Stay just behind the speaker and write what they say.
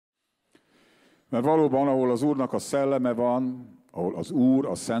Mert valóban, ahol az Úrnak a szelleme van, ahol az Úr,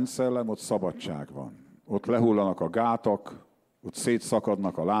 a Szent Szellem, ott szabadság van. Ott lehullanak a gátak, ott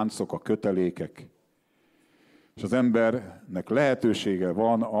szétszakadnak a láncok, a kötelékek. És az embernek lehetősége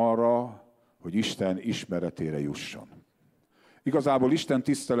van arra, hogy Isten ismeretére jusson. Igazából Isten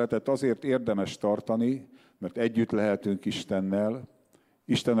tiszteletet azért érdemes tartani, mert együtt lehetünk Istennel.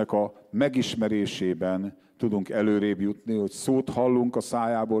 Istennek a megismerésében tudunk előrébb jutni, hogy szót hallunk a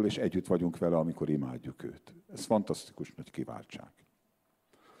szájából, és együtt vagyunk vele, amikor imádjuk őt. Ez fantasztikus nagy kiváltság.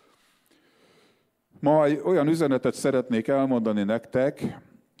 Majd olyan üzenetet szeretnék elmondani nektek,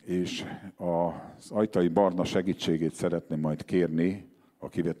 és az Ajtai Barna segítségét szeretném majd kérni a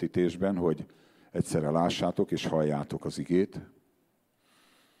kivetítésben, hogy egyszerre lássátok és halljátok az igét.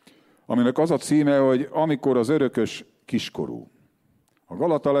 Aminek az a címe, hogy Amikor, az örökös, kiskorú. A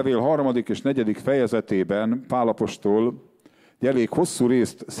Galata levél 3. és 4. fejezetében Pál apostol egy elég hosszú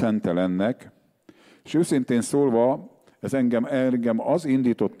részt szentel ennek, és őszintén szólva, ez engem az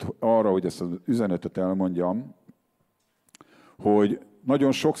indított arra, hogy ezt az üzenetet elmondjam, hogy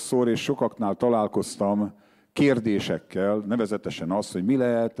nagyon sokszor és sokaknál találkoztam kérdésekkel, nevezetesen az, hogy mi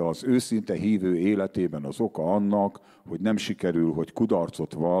lehet az őszinte hívő életében az oka annak, hogy nem sikerül, hogy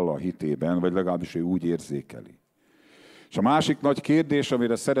kudarcot vall a hitében, vagy legalábbis ő úgy érzékeli. És a másik nagy kérdés,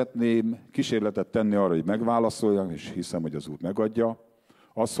 amire szeretném kísérletet tenni arra, hogy megválaszoljam, és hiszem, hogy az Úr megadja,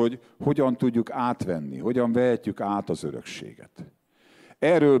 az, hogy hogyan tudjuk átvenni, hogyan vehetjük át az örökséget.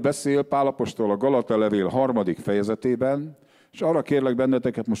 Erről beszél Pál apostol a Galata levél 3. fejezetében, és arra kérlek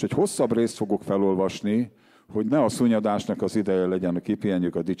benneteket, most egy hosszabb részt fogok felolvasni, hogy ne a szunnyadásnak az ideje legyen, hogy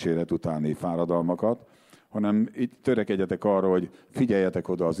kipihenjük a dicséret utáni fáradalmakat, hanem így törekedjetek arra, hogy figyeljetek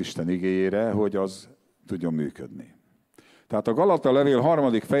oda az Isten igéjére, hogy az tudjon működni. Tehát a Galata levél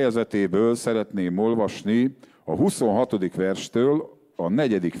 3. fejezetéből szeretném olvasni a 26. verstől a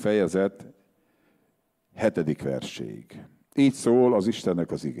 4. fejezet 7. verséig. Így szól az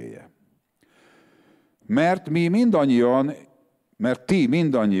Istennek az igéje. Mert ti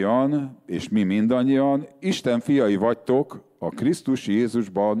mindannyian, és mi mindannyian Isten fiai vagytok a Krisztus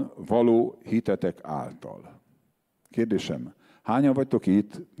Jézusban való hitetek által. Kérdésem, hányan vagytok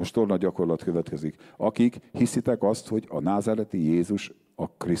itt, most torna gyakorlat következik, akik hiszitek azt, hogy a názáreti Jézus a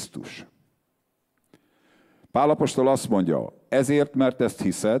Krisztus? Pál apostol azt mondja, ezért, mert ezt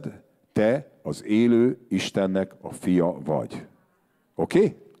hiszed, te az élő Istennek a fia vagy.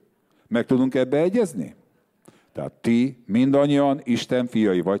 Oké? Meg tudunk ebbe egyezni? Tehát ti mindannyian Isten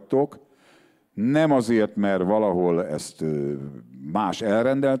fiai vagytok, nem azért, mert valahol ezt más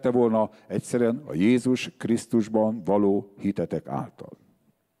elrendelte volna, egyszerűen a Jézus Krisztusban való hitetek által.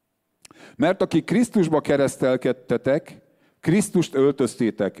 Mert akik Krisztusba keresztelkedtetek, Krisztust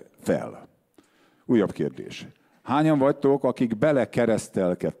öltöztétek fel. Újabb kérdés. Hányan vagytok, akik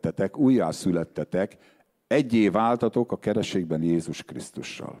belekeresztelkedtetek, újjászülettetek, egyé váltatok a kerességben Jézus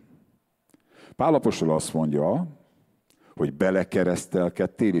Krisztussal? Pál apostol azt mondja, hogy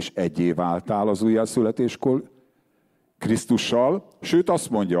belekeresztelkedtél és egyé váltál az újjászületéskor Krisztussal, sőt azt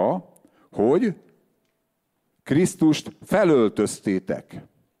mondja, hogy Krisztust felöltöztétek.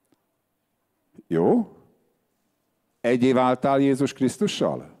 Jó? Egyé váltál Jézus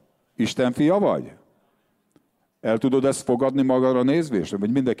Krisztussal? Isten fia vagy? El tudod ezt fogadni magadra nézvésre,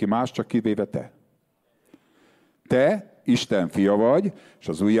 vagy mindenki más, csak kivéve te? Te Isten fia vagy, és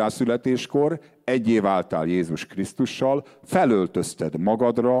az újjászületéskor egyé váltál Jézus Krisztussal, felöltözted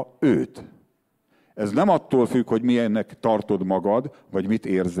magadra őt. Ez nem attól függ, hogy milyennek tartod magad, vagy mit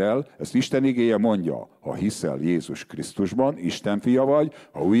érzel, ezt Isten igéje mondja, ha hiszel Jézus Krisztusban, Isten fia vagy,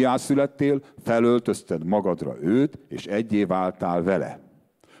 ha újjászülettél, felöltözted magadra őt, és egyé váltál vele.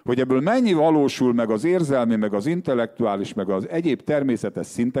 Hogy ebből mennyi valósul meg az érzelmi, meg az intellektuális, meg az egyéb természetes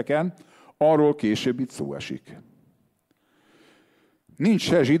szinteken, arról később itt szó esik. Nincs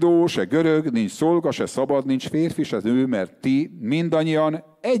se zsidó, se görög, nincs szolga, se szabad, nincs férfi, se nő, mert ti mindannyian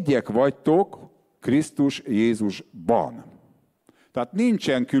egyek vagytok Krisztus Jézusban. Tehát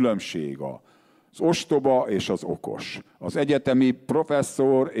nincsen különbség az ostoba és az okos, az egyetemi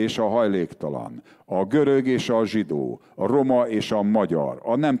professzor és a hajléktalan, a görög és a zsidó, a roma és a magyar.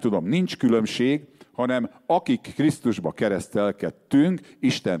 Nincs különbség, hanem akik Krisztusba keresztelkedtünk,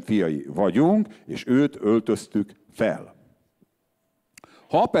 Isten fiai vagyunk, és őt öltöztük fel.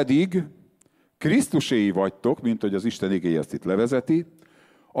 Ha pedig Krisztuséi vagytok, mint hogy az Isten igéje ezt itt levezeti,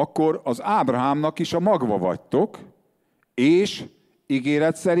 akkor az Ábrahámnak is a magva vagytok, és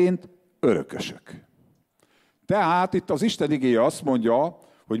ígéret szerint örökösök. Tehát itt az Isten igéje azt mondja,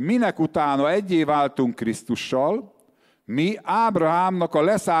 hogy minek utána egyé váltunk Krisztussal, mi Ábrahámnak a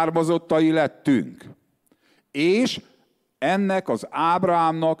leszármazottai lettünk. És ennek az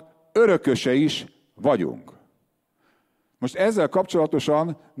Ábrahámnak örököse is vagyunk. Most ezzel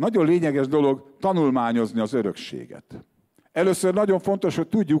kapcsolatosan nagyon lényeges dolog tanulmányozni az örökséget. Először nagyon fontos, hogy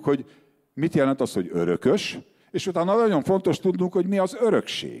tudjuk, hogy mit jelent az, hogy örökös, és utána nagyon fontos tudnunk, hogy mi az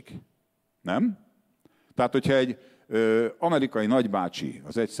örökség. Nem? Tehát, hogyha egy amerikai nagybácsi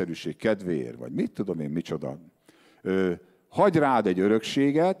az egyszerűség kedvéért, vagy mit tudom én micsoda, hagy rád egy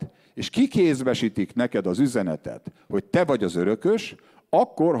örökséget, és kikézbesítik neked az üzenetet, hogy te vagy az örökös,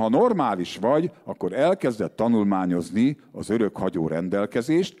 akkor, ha normális vagy, akkor elkezded tanulmányozni az örökhagyó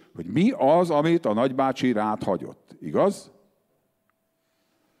rendelkezést, hogy mi az, amit a nagybácsi rád hagyott. Igaz?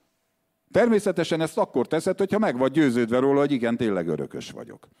 Természetesen ezt akkor teszed, hogyha meg vagy győződve róla, hogy igen, tényleg örökös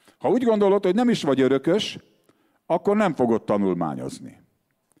vagyok. Ha úgy gondolod, hogy nem is vagy örökös, akkor nem fogod tanulmányozni.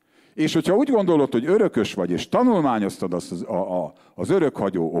 És hogyha úgy gondolod, hogy örökös vagy, és tanulmányoztad az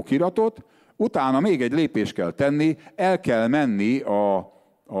örökhagyó okiratot, utána még egy lépést kell tenni, el kell menni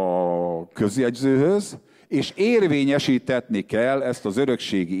a közjegyzőhöz, és érvényesítetni kell ezt az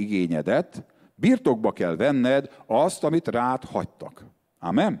örökségi igényedet, birtokba kell venned azt, amit rád hagytak.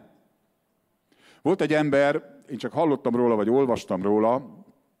 Amen? Volt egy ember, én csak hallottam róla, vagy olvastam róla,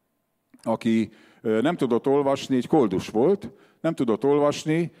 aki nem tudott olvasni, egy koldus volt, nem tudott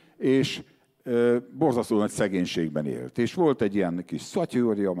olvasni, és borzasztó nagy szegénységben élt. És volt egy ilyen kis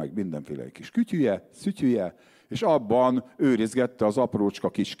szatyőrje, meg mindenféle kis kütyüje, szütyüje, és abban őrizgette az aprócska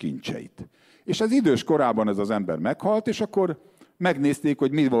kis kincseit. És az idős korában ez az ember meghalt, és akkor megnézték,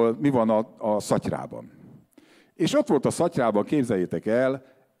 hogy mi van a szatyrában. És ott volt a szatyrában, képzeljétek el,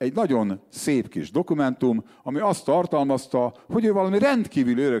 egy nagyon szép kis dokumentum, ami azt tartalmazta, hogy ő valami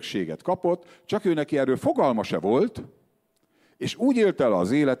rendkívüli örökséget kapott, csak ő neki erről fogalma se volt, és úgy élte el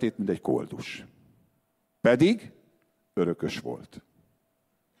az életét, mint egy koldus. Pedig örökös volt.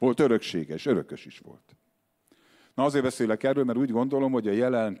 Volt öröksége, és örökös is volt. Na azért beszélek erről, mert úgy gondolom, hogy a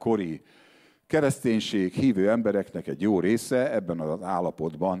jelenkori kereszténység hívő embereknek egy jó része ebben az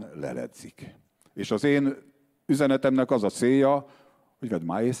állapotban leledzik. És az én üzenetemnek az a célja, hogy vedd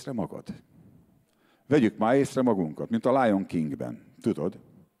már észre magad. Vegyük már észre magunkat, mint a Lion Kingben. Tudod?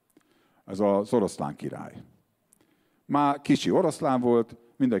 Ez az oroszlán király. Már kicsi oroszlán volt,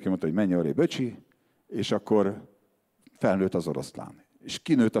 mindenki mondta, hogy menj arrébb, öcsi, és akkor felnőtt az oroszlán. És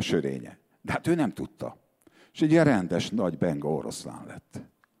kinőtt a sörénye. De hát ő nem tudta. És egy ilyen rendes, nagy benga oroszlán lett.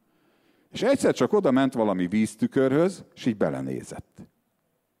 És egyszer csak oda ment valami víztükörhöz, és így belenézett.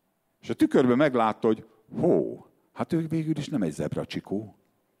 És a tükörben meglátta, hogy hát ő végül is nem egy zebracsikó,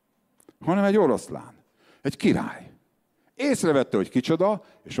 hanem egy oroszlán, egy király. Észrevette, hogy kicsoda,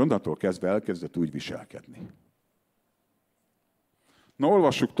 és onnantól kezdve elkezdett úgy viselkedni. Na,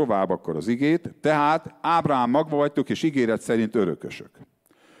 olvassuk tovább akkor az igét. Tehát Ábrahám magva vagytok, és ígéret szerint örökösök.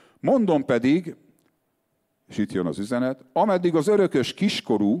 Mondom pedig, és itt jön az üzenet, ameddig az örökös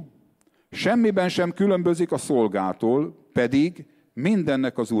kiskorú semmiben sem különbözik a szolgától, pedig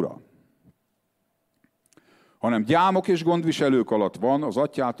mindennek az ura. Hanem gyámok és gondviselők alatt van az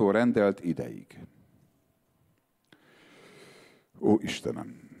atyától rendelt ideig. Ó,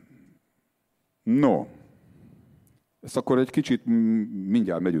 Istenem! No, ezt akkor egy kicsit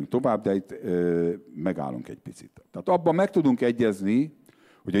mindjárt megyünk tovább, de itt megállunk egy picit. Tehát abban meg tudunk egyezni,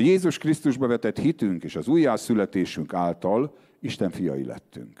 hogy a Jézus Krisztusba vetett hitünk és az újjászületésünk által Isten fiai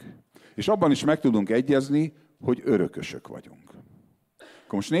lettünk. És abban is meg tudunk egyezni, hogy örökösök vagyunk.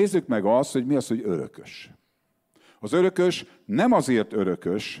 Akkor most nézzük meg azt, hogy mi az, hogy örökös. Az örökös nem azért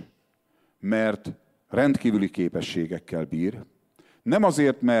örökös, mert rendkívüli képességekkel bír, nem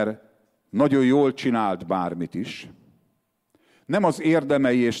azért, mert nagyon jól csinált bármit is, nem az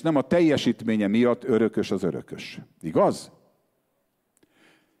érdemei és nem a teljesítménye miatt örökös az örökös. Igaz?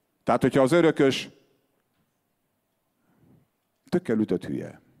 Tehát, hogyha az örökös tökkel ütött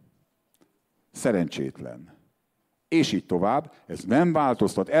hülye, szerencsétlen, és így tovább, ez nem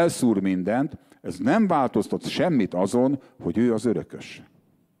változtat, elszúr mindent, ez nem változtat semmit azon, hogy ő az örökös.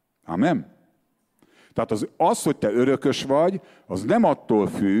 Amen? Tehát az, hogy te örökös vagy, az nem attól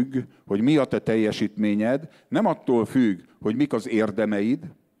függ, hogy mi a te teljesítményed, nem attól függ, hogy mik az érdemeid,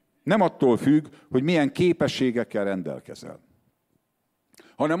 nem attól függ, hogy milyen képességekkel rendelkezel.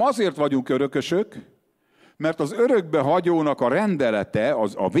 Hanem azért vagyunk örökösök, mert az örökbehagyónak a rendelete,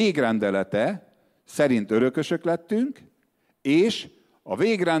 a végrendelete szerint örökösök lettünk, és a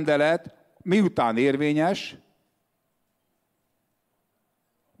végrendelet miután érvényes,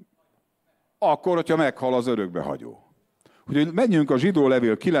 akkor, hogyha meghal az örökbehagyó. Úgyhogy menjünk a zsidó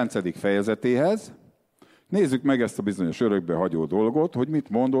levél 9. fejezetéhez, nézzük meg ezt a bizonyos örökbehagyó dolgot, hogy mit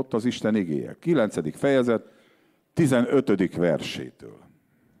mondott az Isten igéje. 9. fejezet 15. versétől.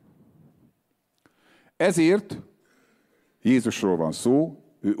 Ezért Jézusról van szó,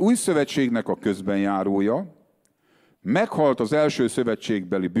 Ő új szövetségnek a közbenjárója, meghalt az első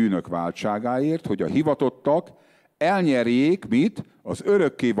szövetségbeli bűnök váltságáért, hogy a hivatottak elnyerjék mit? Az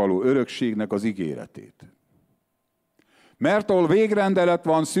örökkévaló örökségnek az ígéretét. Mert ahol végrendelet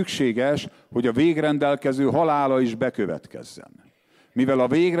van, szükséges, hogy a végrendelkező halála is bekövetkezzen. Mivel a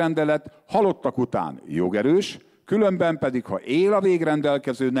végrendelet halottak után jogerős, különben pedig, ha él a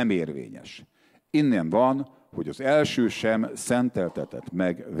végrendelkező, nem érvényes. Innen van, hogy az első sem szenteltetett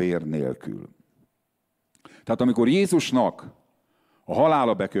meg vér nélkül. Tehát amikor Jézusnak a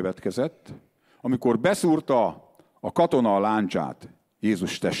halála bekövetkezett, amikor beszúrta a katona a lándzsát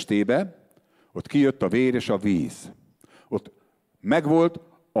Jézus testébe, ott kijött a vér és a víz. Ott megvolt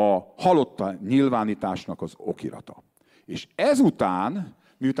a halotta nyilvánításnak az okirata. És ezután,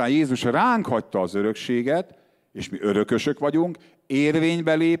 miután Jézus ránk hagyta az örökséget, és mi örökösök vagyunk,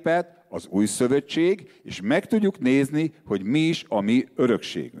 érvénybe lépett az új szövetség, és meg tudjuk nézni, hogy mi is a mi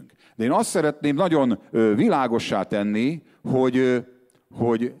örökségünk. De én azt szeretném nagyon világossá tenni,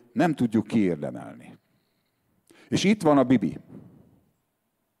 hogy nem tudjuk kiérdemelni. És itt van a Bibi.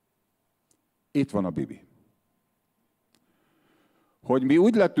 Itt van a Bibi. Hogy mi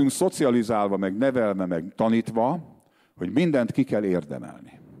úgy lettünk szocializálva, meg nevelve, meg tanítva, hogy mindent ki kell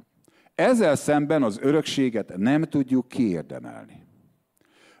érdemelni. Ezzel szemben az örökséget nem tudjuk kiérdemelni.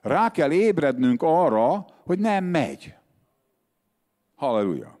 Rá kell ébrednünk arra, hogy nem megy.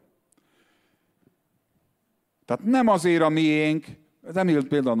 Halleluja. Tehát nem azért a miénk, ez Emil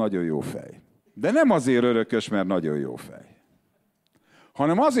például nagyon jó fej. De nem azért örökös, mert nagyon jó fej.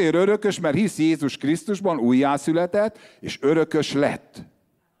 Hanem azért örökös, mert hisz Jézus Krisztusban, újjászületett, és örökös lett.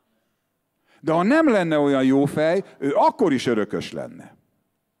 De ha nem lenne olyan jó fej, ő akkor is örökös lenne.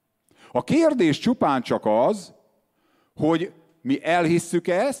 A kérdés csupán csak az, hogy mi elhisszük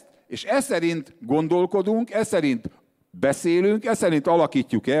ezt, és ez szerint gondolkodunk, ez szerint beszélünk, ez szerint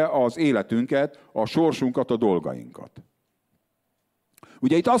alakítjuk-e az életünket, a sorsunkat, a dolgainkat.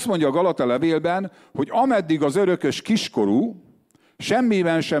 Ugye itt azt mondja a Galata levélben, hogy ameddig az örökös kiskorú,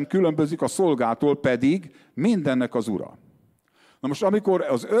 semmiben sem különbözik a szolgától, pedig mindennek az ura. Na most, amikor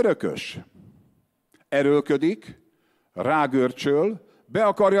az örökös erőlködik, rágörcsöl, be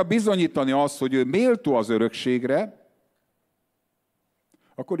akarja bizonyítani azt, hogy ő méltó az örökségre,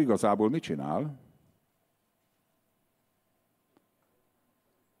 akkor igazából mit csinál?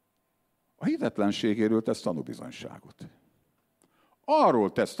 A hitetlenségéről tesz tanúbizonyságot.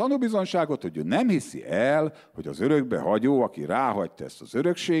 Arról tesz tanúbizonyságot, hogy ő nem hiszi el, hogy az örökbe hagyó, aki ráhagyta ezt az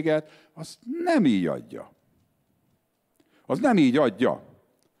örökséget, azt nem így adja. Az nem így adja.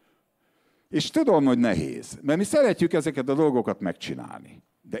 És tudom, hogy nehéz, mert mi szeretjük ezeket a dolgokat megcsinálni.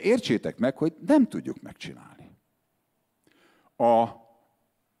 De értsétek meg, hogy nem tudjuk megcsinálni.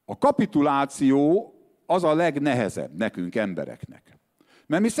 A kapituláció az a legnehezebb nekünk, embereknek.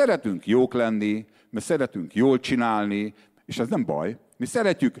 Mert mi szeretünk jók lenni, mert szeretünk jól csinálni, és ez nem baj. Mi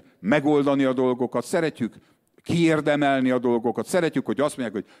szeretjük megoldani a dolgokat, szeretjük kiérdemelni a dolgokat, szeretjük, hogy azt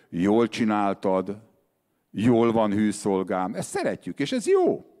mondják, hogy jól csináltad, jól van hű szolgám. Ezt szeretjük, és ez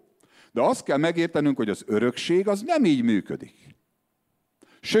jó. De azt kell megértenünk, hogy az örökség az nem így működik.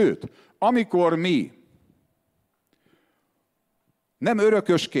 Sőt, amikor mi nem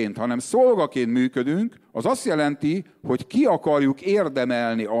örökösként, hanem szolgaként működünk, az azt jelenti, hogy ki akarjuk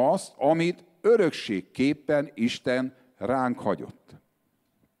érdemelni azt, amit örökségképpen Isten ránk hagyott.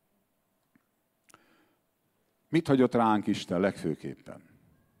 Mit hagyott ránk Isten legfőképpen?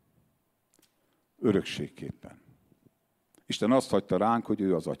 Örökségképpen. Isten azt hagyta ránk, hogy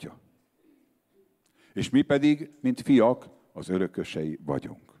ő az Atya. És mi pedig, mint fiak, az örökösei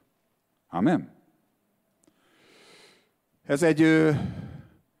vagyunk. Amen?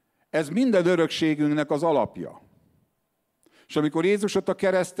 Ez minden örökségünknek az alapja. És amikor Jézus ott a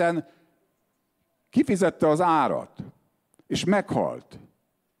kereszten kifizette az árat, és meghalt,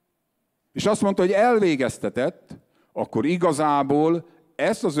 és azt mondta, hogy elvégeztetett, akkor igazából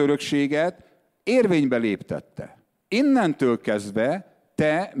ezt az örökséget érvénybe léptette. Innentől kezdve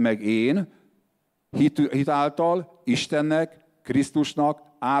te meg én hit által Istennek, Krisztusnak,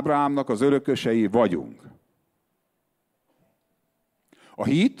 Ábrahámnak az örökösei vagyunk. A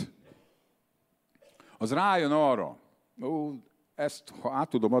hit az rájön arra, ezt ha át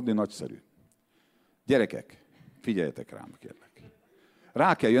tudom adni, nagyszerű. Gyerekek, figyeljetek rám, kérlek.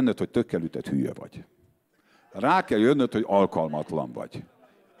 Rá kell jönnöd, hogy tökkelütött hülye vagy. Rá kell jönnöd, hogy alkalmatlan vagy.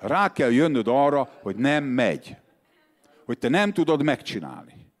 Rá kell jönnöd arra, hogy nem megy. Hogy te nem tudod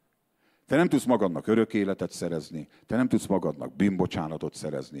megcsinálni. Te nem tudsz magadnak örök életet szerezni, te nem tudsz magadnak bűnbocsánatot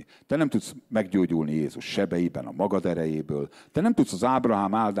szerezni, te nem tudsz meggyógyulni Jézus sebeiben a magad erejéből, te nem tudsz az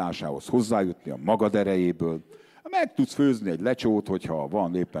Ábrahám áldásához hozzájutni a magad erejéből. Meg tudsz főzni egy lecsót, hogyha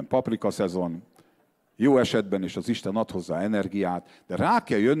van éppen paprika szezon, jó esetben is az Isten ad hozzá energiát, de rá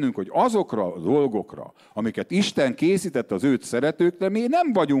kell jönnünk, hogy azokra a dolgokra, amiket Isten készített az őt szeretőkre, mi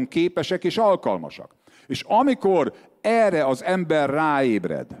nem vagyunk képesek és alkalmasak. És amikor erre az ember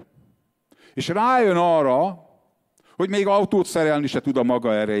ráébred, és rájön arra, hogy még autót szerelni se tud a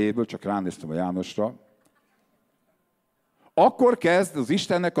maga erejéből, csak ránéztem a Jánosra, akkor kezd az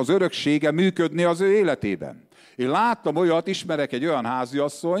Istennek az öröksége működni az ő életében. Én láttam olyat, ismerek egy olyan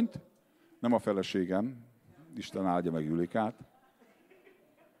háziasszonyt, nem a feleségem, Isten áldja meg Julikát,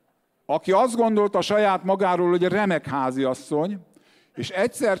 aki azt gondolta saját magáról, hogy remek háziasszony, és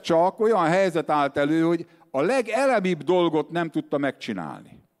egyszer csak olyan helyzet állt elő, hogy a legelemibb dolgot nem tudta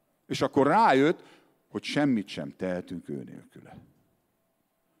megcsinálni. És akkor rájött, hogy semmit sem tehetünk ő nélküle.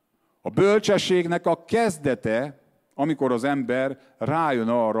 A bölcsességnek a kezdete, amikor az ember rájön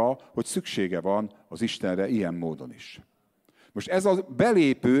arra, hogy szüksége van az Istenre ilyen módon is. Most ez a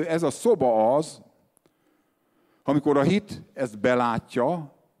belépő, ez a szoba az, amikor a hit ezt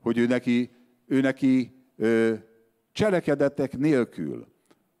belátja, hogy ő neki cselekedetek nélkül,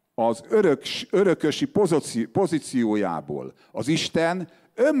 az örökösi pozíciójából az Isten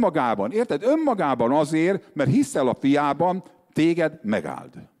önmagában, érted? Önmagában azért, mert hiszel a fiában, téged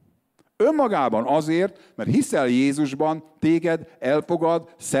megáld. Önmagában azért, mert hiszel Jézusban, téged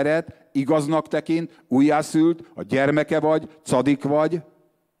elfogad, szeret, igaznak tekint, újjászült, a gyermeke vagy, cadik vagy,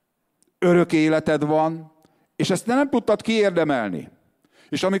 örök életed van, és ezt nem tudtad kiérdemelni.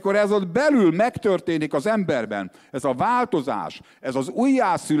 És amikor ez ott belül megtörténik az emberben, ez a változás, ez az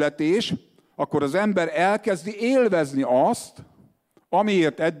újjászületés, akkor az ember elkezdi élvezni azt,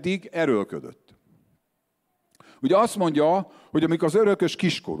 amiért eddig erőlködött. Ugye azt mondja, hogy amikor az örökös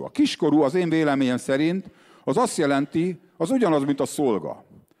kiskorú. A kiskorú az én véleményem szerint az azt jelenti, az ugyanaz, mint a szolga.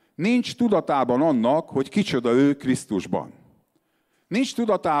 Nincs tudatában annak, hogy kicsoda ő Krisztusban. Nincs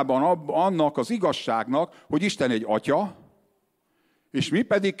tudatában annak az igazságnak, hogy Isten egy atya, és mi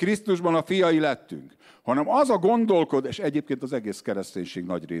pedig Krisztusban a fiai lettünk. Hanem az a gondolkodás, egyébként az egész kereszténység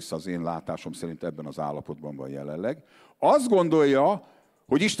nagy része az én látásom szerint ebben az állapotban van jelenleg, azt gondolja,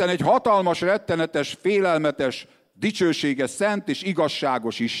 hogy Isten egy hatalmas, rettenetes, félelmetes, dicsőséges, szent és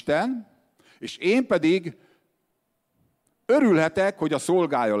igazságos Isten, és én pedig örülhetek, hogy a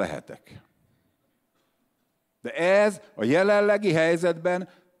szolgája lehetek. De ez a jelenlegi helyzetben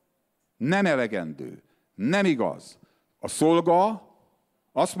nem elegendő, nem igaz. A szolga,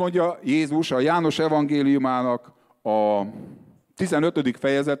 azt mondja Jézus a János evangéliumának a 15.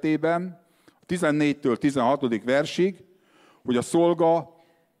 fejezetében, 14-től 16. versig, hogy a szolga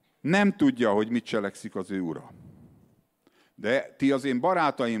nem tudja, hogy mit cselekszik az ő ura. De ti az én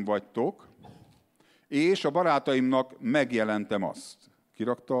barátaim vagytok, és a barátaimnak megjelentem azt.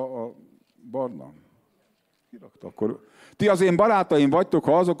 Kirakta a Barna? Kirakta, akkor... Ti az én barátaim vagytok,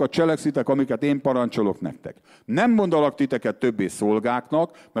 ha azokat cselekszitek, amiket én parancsolok nektek. Nem mondalak titeket többé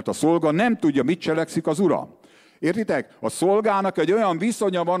szolgáknak, mert a szolga nem tudja, mit cselekszik az ura. Értitek? A szolgának egy olyan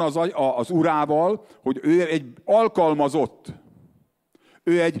viszonya van az urával, hogy ő egy alkalmazott.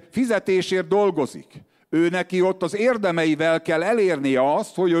 Ő egy fizetésért dolgozik. Ő neki ott az érdemeivel kell elérnie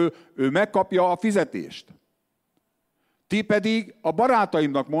azt, hogy ő megkapja a fizetést. Ti pedig a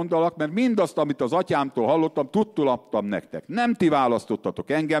barátaimnak mondalak, mert mindazt, amit az atyámtól hallottam, tudtulattam nektek. Nem ti választottatok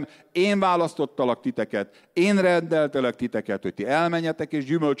engem, én választottalak titeket, én rendeltelek titeket, hogy ti elmenjetek és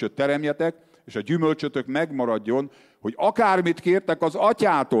gyümölcsöt teremjetek, és a gyümölcsötök megmaradjon, hogy akármit kértek az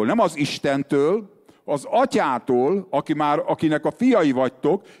atyától, nem az Istentől, az atyától, akinek a fiai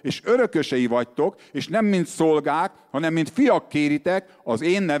vagytok, és örökösei vagytok, és nem mint szolgák, hanem mint fiak kéritek, az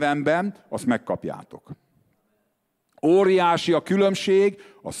én nevemben, azt megkapjátok. Óriási a különbség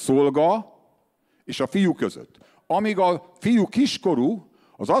a szolga és a fiú között. Amíg a fiú kiskorú,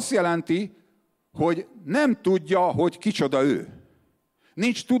 az azt jelenti, hogy nem tudja, hogy kicsoda ő.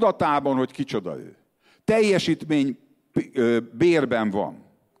 Nincs tudatában, hogy kicsoda ő. Teljesítmény bérben van.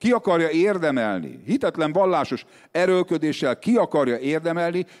 Ki akarja érdemelni? Hitetlen vallásos erőlködéssel ki akarja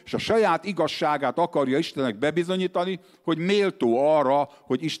érdemelni, és a saját igazságát akarja Istennek bebizonyítani, hogy méltó arra,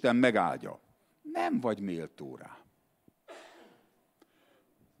 hogy Isten megáldja. Nem vagy méltó rá.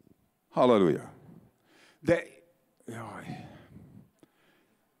 Halleluja. De, jaj.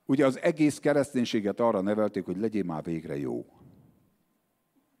 Ugye az egész kereszténységet arra nevelték, hogy legyél már végre jó.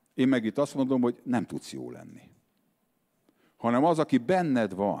 Én meg itt azt mondom, hogy nem tudsz jó lenni. Hanem az, aki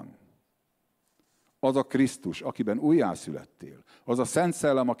benned van, az a Krisztus, akiben újjászülettél, az a Szent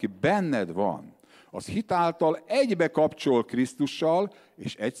Szellem, aki benned van, az hitáltal egybe kapcsol Krisztussal,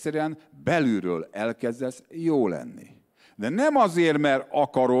 és egyszerűen belülről elkezdesz jó lenni. De nem azért, mert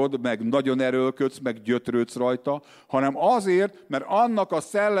akarod, meg nagyon erőlködsz, meg gyötrődsz rajta, hanem azért, mert annak a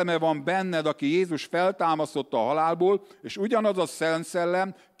szelleme van benned, aki Jézus feltámasztotta a halálból, és ugyanaz a Szent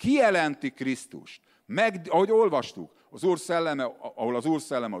Szellem kijelenti Krisztust. Ahogy olvastuk, az Úr szelleme, ahol az Úr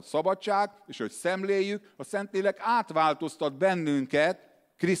szelleme a szabadság, és hogy szemléljük, a Szentlélek átváltoztat bennünket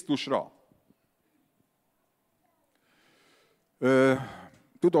Krisztusra.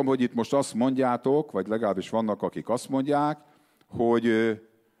 Tudom, hogy itt most azt mondjátok, vagy legalábbis vannak, akik azt mondják,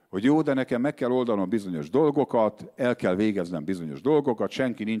 hogy jó, de nekem meg kell oldanom bizonyos dolgokat, el kell végeznem bizonyos dolgokat,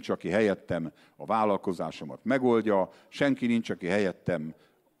 senki nincs, aki helyettem a vállalkozásomat megoldja, senki nincs, aki helyettem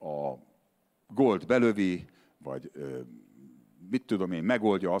a gólt belövi, vagy mit tudom én,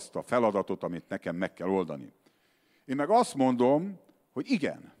 megoldja azt a feladatot, amit nekem meg kell oldani. Én meg azt mondom, hogy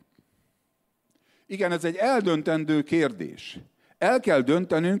igen. Igen, ez egy eldöntendő kérdés. El kell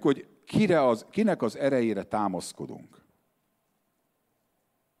döntenünk, hogy kinek az erejére támaszkodunk.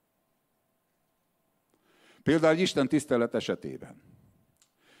 Például egy Isten tisztelet esetében.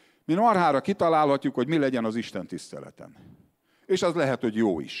 Mi marhára kitalálhatjuk, hogy mi legyen az Isten tiszteleten. És az lehet, hogy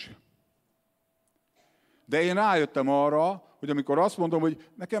jó is. De én rájöttem arra, hogy amikor azt mondom, hogy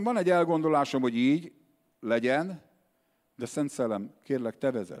nekem van egy elgondolásom, hogy így legyen, de Szent Szellem, kérlek,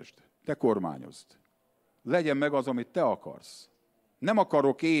 te vezesd, te kormányozd. Legyen meg az, amit te akarsz. Nem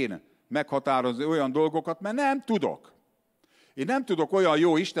akarok én meghatározni olyan dolgokat, mert nem tudok. Én nem tudok olyan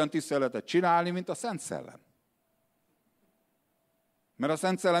jó istentiszteletet csinálni, mint a Szent Szellem. Mert a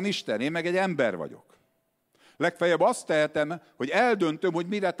Szent Szellem Isten, én meg egy ember vagyok. Legfeljebb azt tehetem, hogy eldöntöm, hogy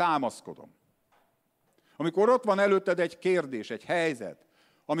mire támaszkodom. Amikor ott van előtted egy kérdés, egy helyzet,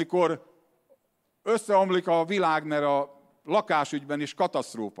 amikor összeomlik a világ, mert a lakásügyben is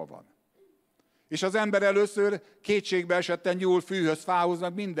katasztrófa van. És az ember először kétségbe esetten nyúl fűhöz, fához,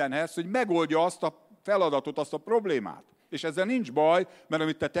 meg mindenhez, hogy megoldja azt a feladatot, azt a problémát. És ezzel nincs baj, mert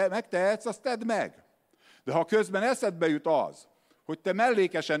amit te megtehetsz, azt tedd meg. De ha közben eszedbe jut az, hogy te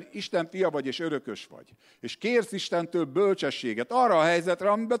mellékesen Isten fia vagy és örökös vagy, és kérsz Istentől bölcsességet arra a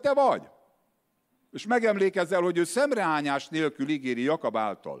helyzetre, amiben te vagy, és megemlékezzel, hogy ő szemrehányás nélkül ígéri Jakab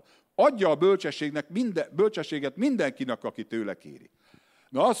által, adja a bölcsességet mindenkinek, aki tőle kéri.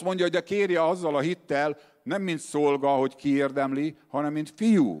 Na azt mondja, hogy de kérje azzal a hittel, nem mint szolga, hogy kiérdemli, hanem mint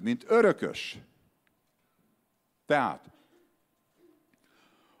fiú, mint örökös. Tehát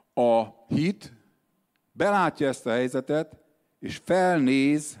a hit belátja ezt a helyzetet, és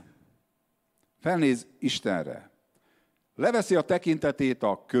felnéz Istenre. Leveszi a tekintetét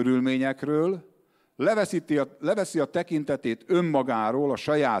a körülményekről, leveszi a tekintetét önmagáról, a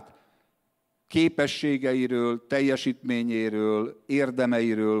saját képességeiről, teljesítményéről,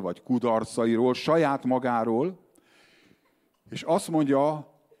 érdemeiről, vagy kudarcairól, saját magáról, és azt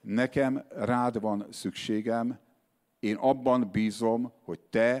mondja, nekem rád van szükségem, én abban bízom, hogy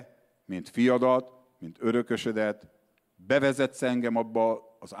te, mint fiadat, mint örökösödet, bevezetsz engem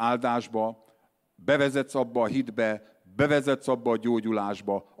abba az áldásba, bevezetsz abba a hitbe, bevezetsz abba a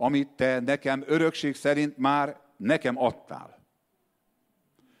gyógyulásba, amit te nekem örökség szerint már nekem adtál.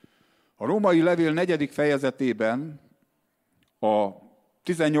 A római levél 4. fejezetében a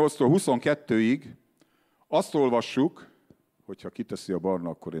 18-tól 22-ig azt olvassuk, hogyha kiteszi a Barna,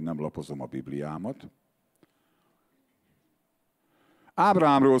 akkor én nem lapozom a Bibliámat.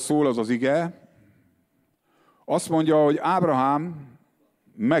 Ábrahámról szól az az ige, azt mondja, hogy Ábrahám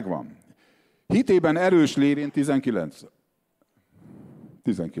megvan. Hitében erős lévén, 19.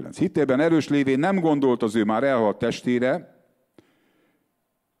 Hitében erős lévén nem gondolt az ő már elhalt testére,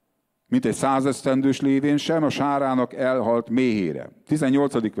 mint egy 100 esztendős lévén, sem a sárának elhalt méhére.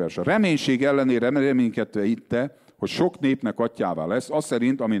 18. vers. A reménység ellenére reménykedve hitte, hogy sok népnek atyjává lesz, az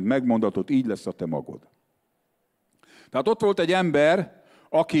szerint, amint megmondatott, így lesz a te magod. Tehát ott volt egy ember,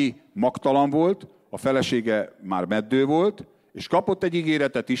 aki magtalan volt, a felesége már meddő volt, és kapott egy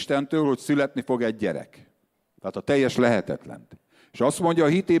ígéretet Istentől, hogy születni fog egy gyerek. Tehát a teljes lehetetlent. És azt mondja, a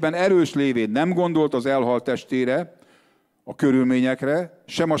hitében erős lévén nem gondolt az elhalt testére, a körülményekre,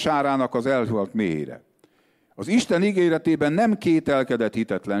 sem a sárának az elhalt méhére. Az Isten ígéretében nem kételkedett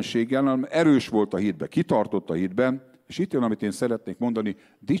hitetlenséggel, hanem erős volt a hitben, kitartott a hitben, és itt jön, amit én szeretnék mondani,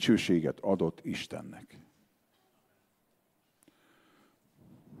 dicsőséget adott Istennek.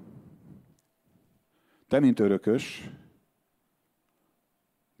 Te, mint örökös,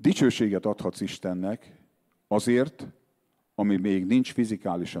 dicsőséget adhatsz Istennek azért, ami még nincs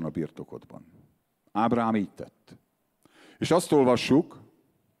fizikálisan a birtokodban. Ábrahám így tett. És azt olvassuk,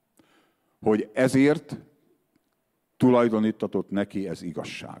 hogy ezért tulajdonítatott neki ez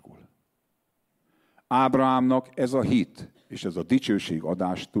igazságul. Ábrahámnak ez a hit, és ez a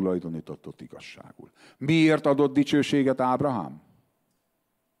dicsőségadás tulajdonított igazságul. Miért adott dicsőséget Ábrahám?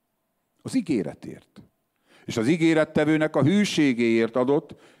 Az ígéretért. És az ígérettevőnek a hűségéért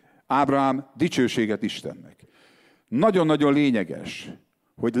adott Ábrahám dicsőséget Istennek. Nagyon-nagyon lényeges,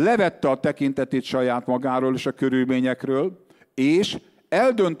 hogy levette a tekintetét saját magáról és a körülményekről, és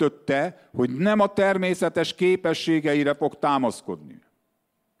eldöntötte, hogy nem a természetes képességeire fog támaszkodni.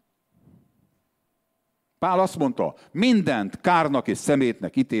 Pál azt mondta, mindent kárnak és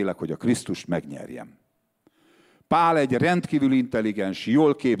szemétnek ítélek, hogy a Krisztust megnyerjem. Pál egy rendkívül intelligens,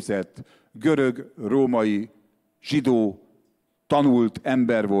 jól képzett, görög, római, zsidó, tanult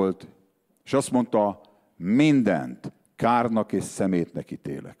ember volt, és azt mondta, mindent kárnak és szemétnek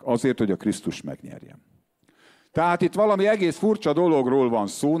ítélek, azért, hogy a Krisztust megnyerjem. Tehát itt valami egész furcsa dologról van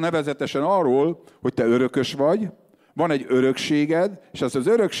szó, nevezetesen arról, hogy te örökös vagy, van egy örökséged, és ezt az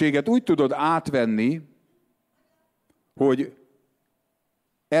örökséget úgy tudod átvenni, hogy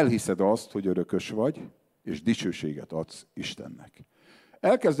elhiszed azt, hogy örökös vagy, és dicsőséget adsz Istennek.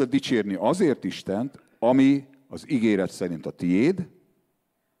 Elkezded dicsérni azért Istent, ami az ígéret szerint a tiéd,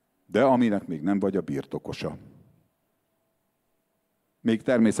 de aminek még nem vagy a birtokosa. Még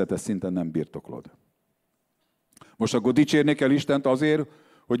természetes szinten nem birtoklod. Most akkor dicsérni kell Istent azért,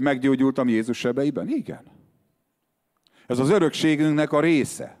 hogy meggyógyultam Jézus sebeiben? Igen. Ez az örökségünknek a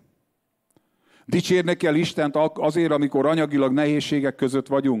része. Dicsérni kell Istent azért, amikor anyagilag nehézségek között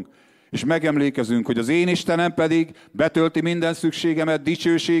vagyunk, és megemlékezünk, hogy az én Istenem pedig betölti minden szükségemet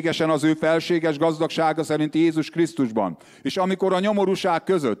dicsőségesen az ő felséges gazdagsága szerint Jézus Krisztusban. És amikor a nyomorúság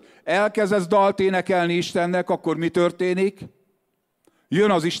között elkezdesz dalt énekelni Istennek, akkor mi történik?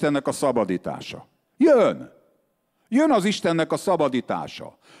 Jön az Istennek a szabadítása. Jön! Jön az Istennek a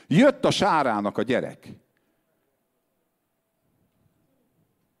szabadítása. Jött a sárának a gyerek.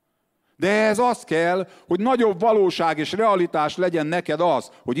 De ez az kell, hogy nagyobb valóság és realitás legyen neked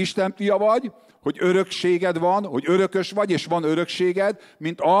az, hogy Isten fia vagy, hogy örökséged van, hogy örökös vagy, és van örökséged,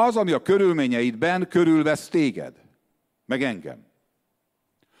 mint az, ami a körülményeidben körülvesz téged. Meg engem.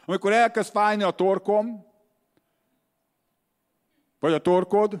 Amikor elkezd fájni a torkom, vagy a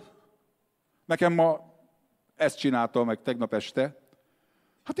torkod, nekem ma ezt csináltam meg tegnap este,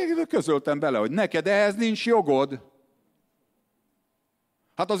 hát én közöltem bele, hogy neked ehhez nincs jogod.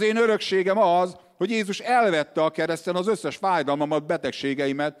 Hát az én örökségem az, hogy Jézus elvette a kereszten az összes fájdalmamat,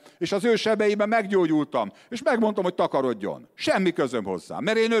 betegségeimet, és az ő sebeiben meggyógyultam, és megmondtam, hogy takarodjon. Semmi közöm hozzá,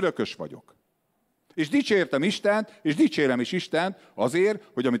 mert én örökös vagyok. És dicsértem Istent, és dicsérem is Istent azért,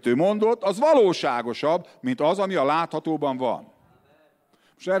 hogy amit ő mondott, az valóságosabb, mint az, ami a láthatóban van.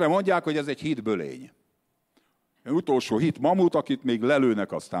 Most erre mondják, hogy ez egy hitbölény. Egy utolsó hit mamut, akit még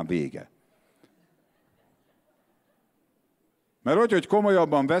lelőnek, aztán vége. Mert hogy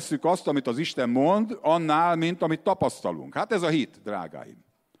komolyabban vesszük azt, amit az Isten mond, annál, mint amit tapasztalunk. Hát ez a hit, drágáim.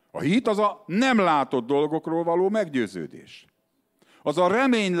 A hit az a nem látott dolgokról való meggyőződés. Az a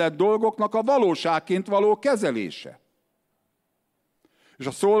reménylett dolgoknak a valóságként való kezelése. És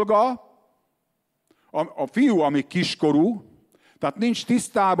a szolga, a fiú, ami kiskorú, tehát nincs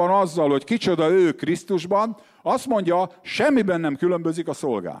tisztában azzal, hogy kicsoda ő Krisztusban, azt mondja, semmiben nem különbözik a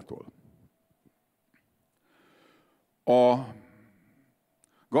szolgától. A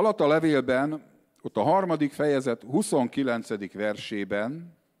Galata levélben, ott a 3. fejezet 29.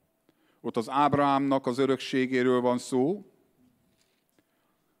 versében, ott az Ábrahámnak az örökségéről van szó.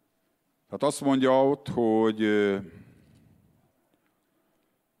 Tehát azt mondja ott, hogy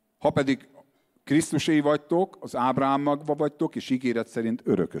ha pedig Krisztusé vagytok, az Ábrahám magva vagytok, és ígéret szerint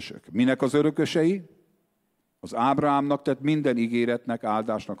örökösök. Minek az örökösei? Az Ábrahámnak, tehát minden ígéretnek,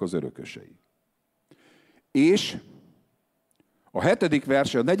 áldásnak az örökösei. És a 7.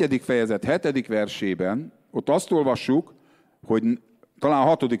 vers, a 4. fejezet 7. versében, ott azt olvassuk, hogy talán a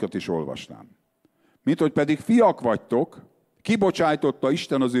 6. is olvasnám. Mint hogy pedig fiak vagytok, kibocsájtotta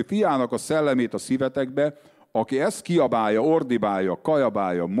Isten az ő fiának a szellemét a szívetekbe, aki ezt kiabálja, ordibálja,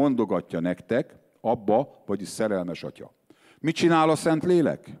 kajabálja, mondogatja nektek, abba, vagyis szerelmes atya. Mit csinál a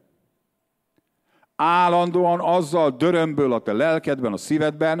Szentlélek? Állandóan azzal dörömböl a te lelkedben, a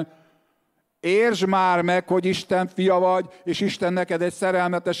szívedben, értsd már meg, hogy Isten fia vagy, és Isten neked egy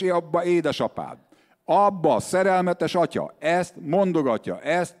szerelmetes abba édesapád. Abba szerelmetes atya, ezt mondogatja,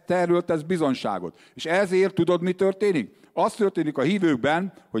 ezt terültesz bizonyságot. És ezért tudod, mi történik? Az történik a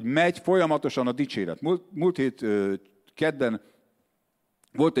hívőkben, hogy megy folyamatosan a dicséret. Múlt hét kedden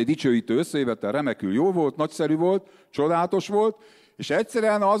volt egy dicsőítő összejövetel, remekül jó volt, nagyszerű volt, csodálatos volt, és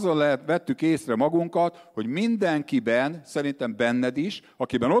egyszerűen azzal vettük észre magunkat, hogy mindenkiben, szerintem benned is,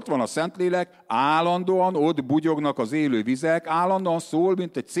 akiben ott van a Szentlélek, állandóan ott bugyognak az élő vizek, állandóan szól,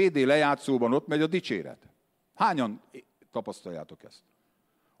 mint egy CD lejátszóban ott megy a dicséret. Hányan tapasztaljátok ezt.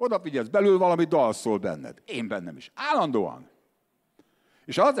 Odafigyelsz, belül valami dal szól benned. Én bennem is. Állandóan.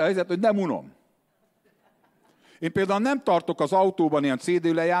 És az a helyzet, hogy nem unom. Én például nem tartok az autóban ilyen CD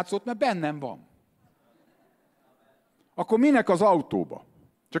lejátszót, mert bennem van. Akkor minek az autóba?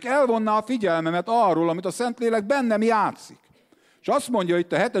 Csak elvonná a figyelmemet arról, amit a Szentlélek bennem játszik. És azt mondja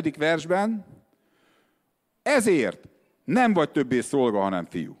itt a 7. versben, ezért nem vagy többé szolga, hanem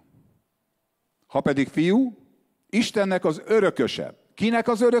fiú. Ha pedig fiú, Istennek az örököse. Kinek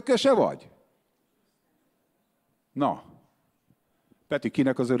az örököse vagy? Na, Peti,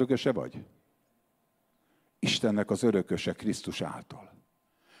 kinek az örököse vagy? Istennek az örököse Krisztus által.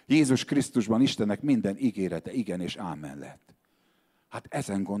 Jézus Krisztusban Istennek minden ígérete igen és ámen lett. Hát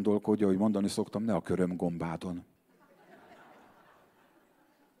ezen gondolkodja, hogy mondani szoktam, ne a körömgombádon.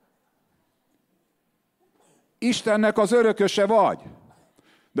 Istennek az örököse vagy.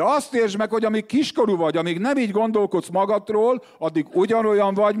 De azt értsd meg, hogy amíg kiskorú vagy, amíg nem így gondolkodsz magadról, addig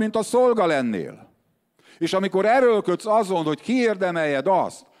ugyanolyan vagy, mint a szolga lennél. És amikor erőlködsz azon, hogy kiérdemeljed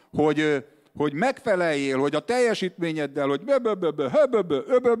azt, hogy megfeleljél, hogy a teljesítményeddel, hogy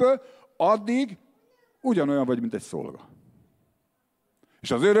addig ugyanolyan vagy, mint egy szolga.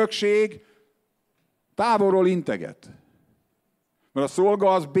 És az örökség távolról integet. Mert a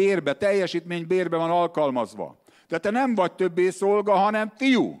szolga az bérbe, teljesítmény bérbe van alkalmazva. Tehát te nem vagy többé szolga, hanem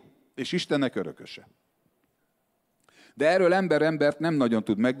fiú, és Istennek örököse. De erről embert nem nagyon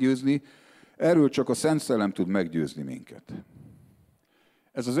tud meggyőzni, erről csak a Szent Szellem tud meggyőzni minket.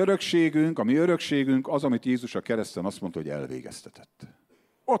 Ez az örökségünk, a mi örökségünk az, amit Jézus a kereszten azt mondta, hogy elvégeztetett.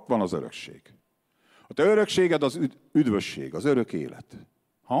 Ott van az örökség. A te örökséged az üdvösség, az örök élet.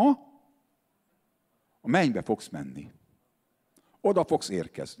 A mennybe fogsz menni. Oda fogsz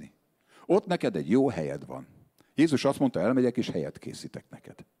érkezni. Ott neked egy jó helyed van. Jézus azt mondta, elmegyek és helyet készítek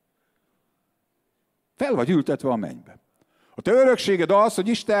neked. Fel vagy ültetve a mennybe. A te örökséged az, hogy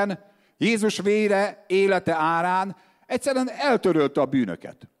Isten Jézus vére, élete árán egyszerűen eltörölte a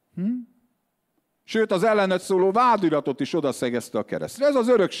bűnöket. Sőt, az ellened szóló vádiratot is odaszegezte a keresztre. Ez az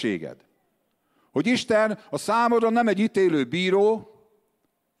örökséged. Hogy Isten a számodra nem egy ítélő bíró,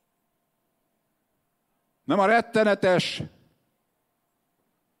 nem a rettenetes,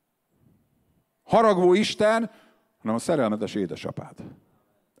 haragvó Isten, hanem a szerelmetes édesapád.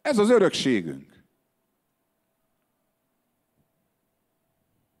 Ez az örökségünk.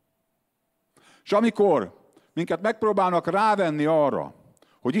 És amikor minket megpróbálnak rávenni arra,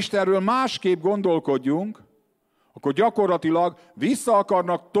 hogy Istenről másképp gondolkodjunk, akkor gyakorlatilag vissza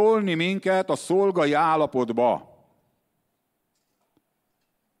akarnak tolni minket a szolgai állapotba.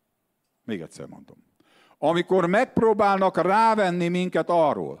 Még egyszer mondom. Amikor megpróbálnak rávenni minket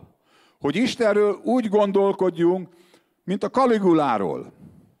arról, hogy Istenről úgy gondolkodjunk, mint a Kaliguláról,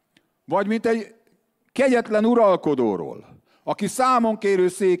 vagy mint egy kegyetlen uralkodóról, aki számonkérő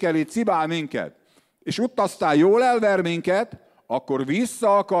szék elé cibál minket, és ott aztán jól elver minket, akkor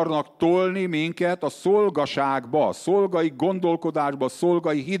vissza akarnak tolni minket a szolgaságba, a szolgai gondolkodásba, a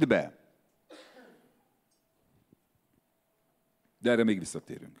szolgai hitbe. De erre még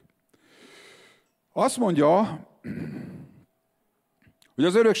visszatérünk. Azt mondja, hogy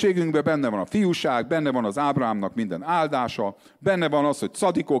az örökségünkben benne van a fiúság, benne van az Ábrahámnak minden áldása, benne van az, hogy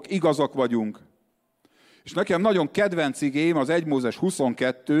cadikok, igazak vagyunk. És nekem nagyon kedvenc igém az 1 Mózes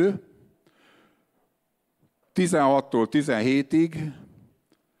 22, 16-tól 17-ig,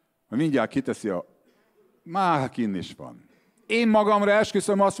 mindjárt kiteszi már kinn is van. Én magamra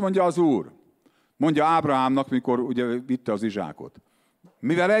esküszöm, azt mondja az Úr. Mondja Ábrahámnak, mikor ugye vitte az Izsákot.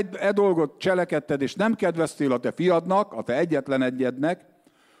 Mivel egy dolgot cselekedted, és nem kedveztél a te fiadnak, a te egyetlen egyednek,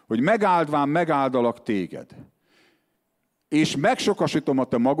 hogy megáldván megáldalak téged. És megsokasítom a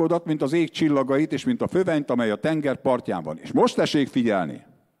te magodat, mint az ég csillagait, és mint a fövenyt, amely a tenger partján van. És most tessék figyelni.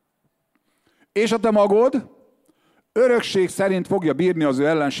 És a te magod örökség szerint fogja bírni az ő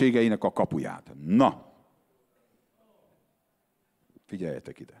ellenségeinek a kapuját. Na!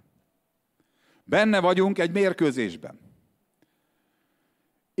 Figyeljetek ide. Benne vagyunk egy mérkőzésben.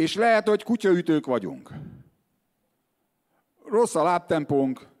 És lehet, hogy kutyaütők vagyunk. Rossz a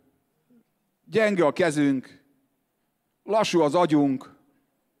lábtempónk, gyenge a kezünk, lassú az agyunk,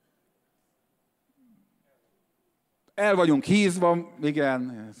 el vagyunk hízva,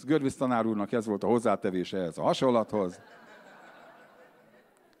 igen, Görvisz tanár úrnak ez volt a hozzátevése ehhez a hasonlathoz.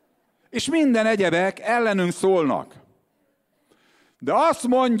 És minden egyebek ellenünk szólnak. De azt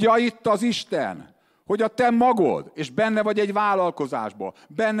mondja itt az Isten, hogy a te magod, és benne vagy egy vállalkozásba,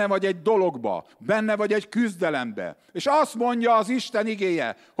 benne vagy egy dologba, benne vagy egy küzdelembe. És azt mondja az Isten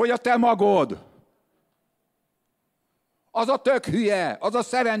igéje, hogy a te magod Az a tök hülye, az a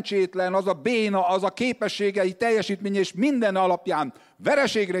szerencsétlen, az a béna, az a képességei, teljesítmény és minden alapján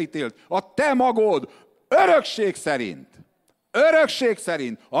vereségre ítélt. A te magod örökség szerint. Örökség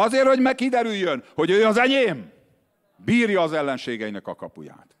szerint. Azért, hogy megkiderüljön, hogy ő az enyém. Bírja az ellenségeinek a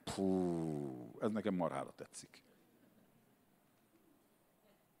kapuját. Fú, ez nekem marhára tetszik.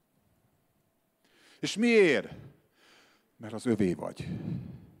 És miért? Mert az övé vagy.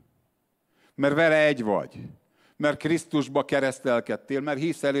 Mert vele egy vagy. Mert Krisztusba keresztelkedtél, mert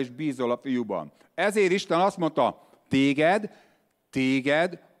hiszel és bízol a fiúban. Ezért Isten azt mondta,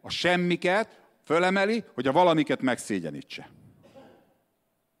 téged, a semmiket fölemeli, hogy a valamiket megszégyenítse.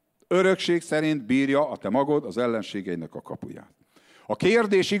 Örökség szerint bírja a te magod az ellenségeinek a kapuját. A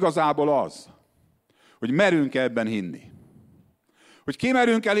kérdés igazából az, hogy merünk-e ebben hinni. Hogy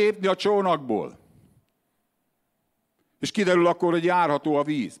kimerünk-e lépni a csónakból. És kiderül akkor, hogy járható a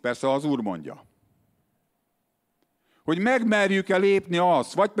víz. Persze az Úr mondja. Hogy megmerjük-e lépni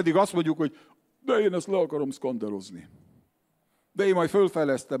azt, vagy pedig azt mondjuk, hogy de én ezt le akarom szkanderozni. De én majd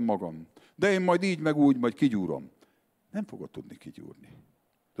fölfejlesztem magam. De én majd így meg úgy, majd kigyúrom. Nem fogod tudni kigyúrni.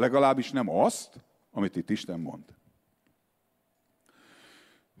 Legalábbis nem azt, amit itt Isten mond.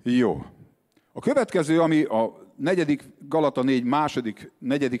 Jó. A következő, ami a 4. Galata 4.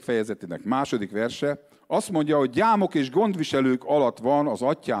 negyedik fejezetének második verse, azt mondja, hogy gyámok és gondviselők alatt van az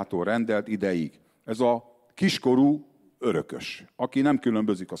atyától rendelt ideig. Ez a kiskorú örökös, aki nem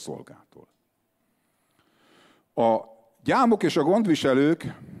különbözik a szolgától. A gyámok és a gondviselők,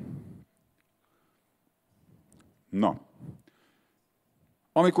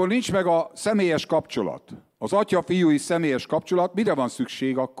 amikor nincs meg a személyes kapcsolat, az atya-fiúi személyes kapcsolat, mire van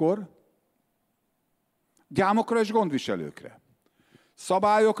szükség akkor? Gyámokra és gondviselőkre.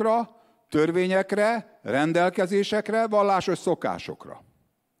 Szabályokra, törvényekre, rendelkezésekre, vallásos szokásokra.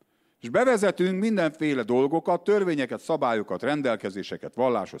 És bevezetünk mindenféle dolgokat, törvényeket, szabályokat, rendelkezéseket,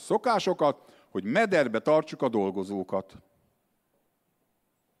 vallásos szokásokat, hogy mederbe tartsuk a dolgozókat.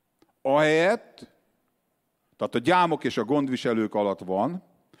 Ahelyett, tehát a gyámok és a gondviselők alatt van,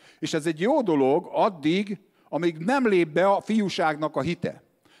 és ez egy jó dolog addig, amíg nem lép be a fiúságnak a hite.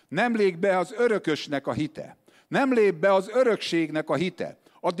 Nem lép be az örökösnek a hite. Nem lép be az örökségnek a hite.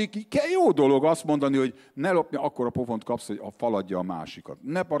 Addig jó dolog azt mondani, hogy ne lopni, akkor a pofont kapsz, hogy faladja a másikat.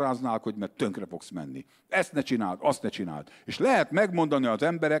 Ne paráználkodj, mert tönkre fogsz menni. Ezt ne csináld, azt ne csináld. És lehet megmondani az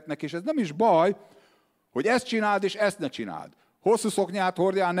embereknek, és ez nem is baj, hogy ezt csináld, és ezt ne csináld. Hosszú szoknyát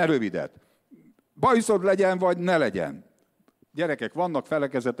hordjál, ne rövidet. Bajuszod legyen, vagy ne legyen. Gyerekek, vannak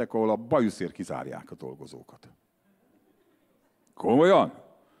felekezetek, ahol a bajuszért kizárják a dolgozókat. Komolyan?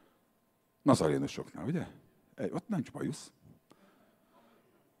 Nazarénusoknál, ugye? Ott nincs bajusz.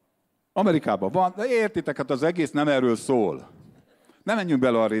 Amerikában van, de értitek, hát az egész nem erről szól. Nem menjünk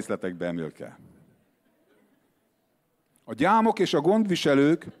bele a részletekbe, Emilke. A gyámok és a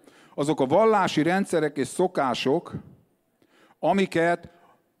gondviselők azok a vallási rendszerek és szokások, amiket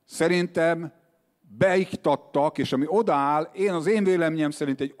szerintem beiktattak, és ami odaáll, az én véleményem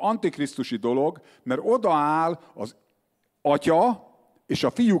szerint egy antikrisztusi dolog, mert odaáll az atya és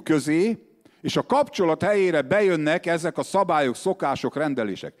a fiú közé, és a kapcsolat helyére bejönnek ezek a szabályok, szokások,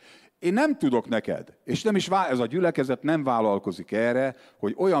 rendelések. Én nem tudok neked, és nem is ez a gyülekezet nem vállalkozik erre,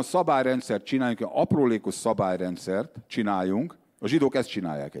 hogy olyan szabályrendszert csináljunk, olyan aprólékos szabályrendszert csináljunk. A zsidók ezt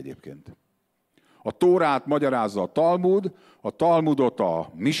csinálják egyébként. A Tórát magyarázza a Talmud, a Talmudot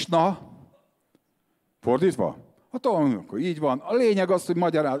a Misna, fordítva? A Talmud, akkor így van. A lényeg az, hogy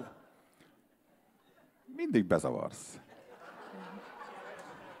magyaráz... Mindig bezavarsz.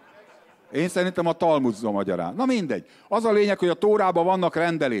 Én szerintem a Talmudza magyaráz. Na mindegy. Az a lényeg, hogy a Tórában vannak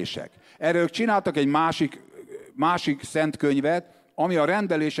rendelések. Erről ők csináltak egy másik szent könyvet, ami a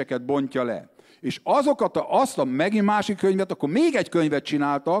rendeléseket bontja le. És megint másik könyvet, akkor még egy könyvet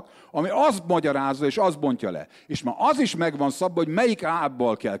csináltak, ami azt magyarázza és azt bontja le. És ma az is meg van szabva, hogy melyik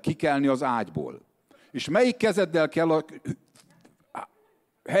ábbal kell kikelni az ágyból. És melyik kezeddel kell a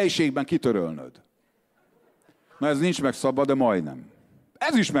helyiségben kitörölnöd. Na ez nincs meg szabva, de majdnem.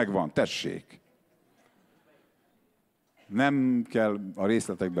 Ez is megvan, tessék. Nem kell a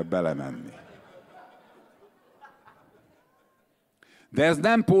részletekbe belemenni. De ez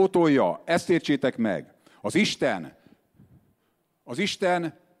nem pótolja, ezt értsétek meg. Az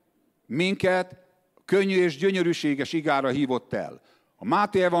Isten minket könnyű és gyönyörűséges igára hívott el. A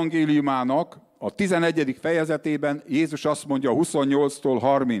Máté evangéliumának a 11. fejezetében Jézus azt mondja a 28-tól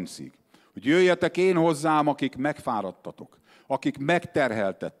 30-ig, hogy jöjjetek én hozzám, akik megfáradtatok, akik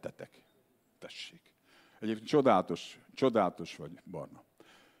megterheltettetek. Tessék. Egyébként csodálatos vagy, Barna.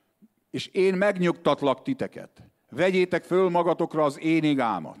 És én megnyugtatlak titeket. Vegyétek föl magatokra az én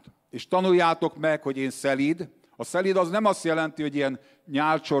igámat, és tanuljátok meg, hogy én szelíd, A szelíd az nem azt jelenti, hogy ilyen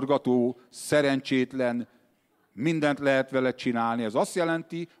nyálcsorgató, szerencsétlen, mindent lehet vele csinálni. Ez azt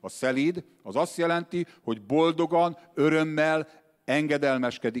jelenti, a szelíd, az azt jelenti, hogy boldogan, örömmel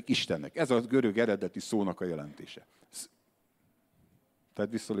engedelmeskedik Istennek. Ez a görög eredeti szónak a jelentése. Tedd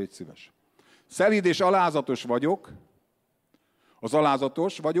vissza, légy szíves. Szelíd és alázatos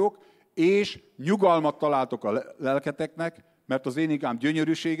vagyok, és nyugalmat találtok a lelketeknek, mert az én igám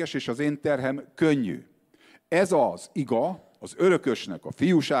gyönyörűséges, és az én terhem könnyű. Ez az iga, az örökösnek, a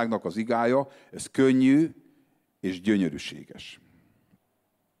fiúságnak az igája, ez könnyű és gyönyörűséges.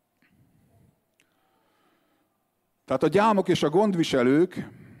 Tehát a gyámok és a gondviselők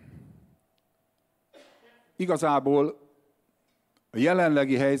igazából a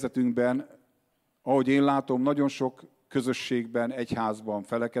jelenlegi helyzetünkben, ahogy én látom, nagyon sok közösségben, egyházban,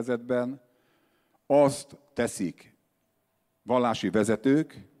 felekezetben azt teszik vallási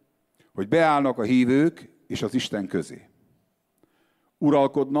vezetők, hogy beállnak a hívők és az Isten közé.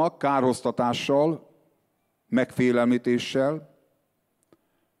 Uralkodnak kárhoztatással, megfélemlítéssel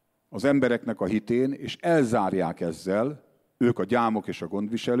az embereknek a hitén, és elzárják ezzel, ők a gyámok és a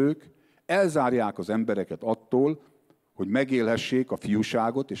gondviselők, elzárják az embereket attól, hogy megélhessék a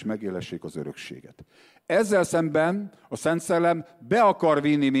fiúságot, és megélhessék az örökséget. Ezzel szemben a Szent Szellem be akar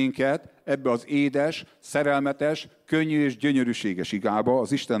vinni minket ebbe az édes, szerelmetes, könnyű és gyönyörűséges igába,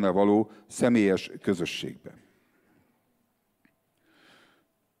 az Istennel való személyes közösségbe.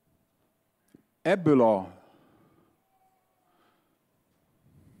 Ebből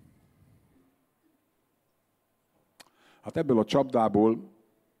a csapdából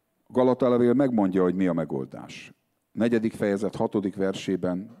a Galata levél megmondja, hogy mi a megoldás. 4. fejezet 6.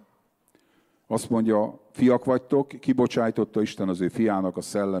 versében azt mondja, fiak vagytok, kibocsájtotta Isten az ő fiának a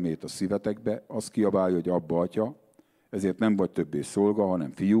szellemét a szívetekbe, azt kiabálja, hogy Abba, Atya, ezért nem vagy többé szolga,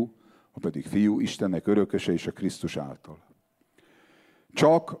 hanem fiú, ha pedig fiú, Istennek örököse és a Krisztus által.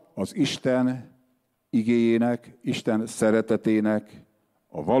 Csak az Isten igéjének, Isten szeretetének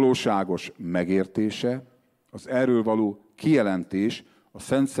a valóságos megértése, az erről való kijelentés, a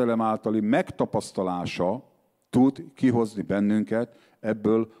Szent Szellem általi megtapasztalása tud kihozni bennünket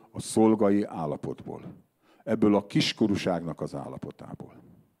ebből a szolgai állapotból, ebből a kiskorúságnak az állapotából.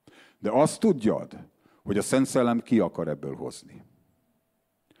 De azt tudjad, hogy a Szent Szellem ki akar ebből hozni.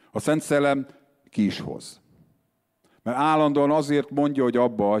 A Szent Szellem ki is hoz. Mert állandóan azért mondja, hogy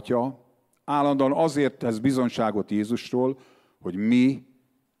Abba, Atya, állandóan azért tesz bizonyságot Jézusról, hogy mi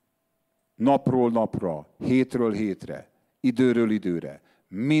napról napra, hétről hétre, időről időre,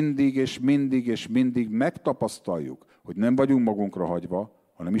 mindig és mindig és mindig megtapasztaljuk, hogy nem vagyunk magunkra hagyva,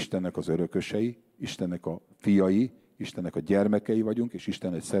 hanem Istennek az örökösei, Istennek a fiai, Istennek a gyermekei vagyunk, és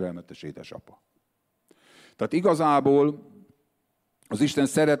Isten egy szerelmetes édesapa. Tehát igazából az Isten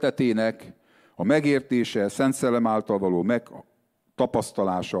szeretetének a megértése, Szent Szellem által való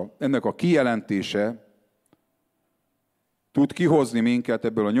megtapasztalása, ennek a kijelentése tud kihozni minket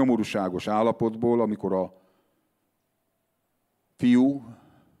ebből a nyomorúságos állapotból, amikor a fiú,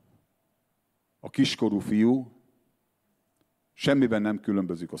 a kiskorú fiú semmiben nem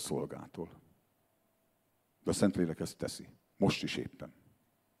különbözik a szolgától. De a Szentlélek ezt teszi. Most is éppen.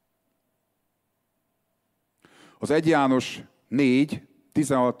 Az 1 János 4,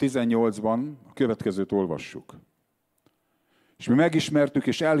 16-18-ban a következőt olvassuk. És mi megismertük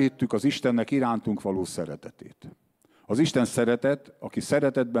és elhittük az Istennek irántunk való szeretetét. Az Isten szeretet, aki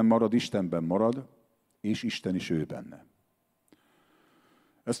szeretetben marad, Istenben marad, és Isten is ő benne.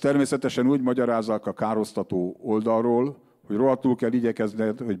 Ezt természetesen úgy magyarázzák a károsztató oldalról, hogy rohadtul kell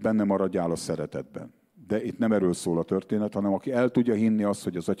igyekezned, hogy benne maradjál a szeretetben. De itt nem erről szól a történet, hanem aki el tudja hinni azt,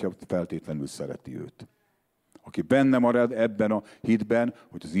 hogy az Atya feltétlenül szereti őt. Aki benne marad ebben a hitben,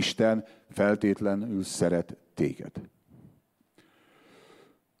 hogy az Isten feltétlenül szeret téged.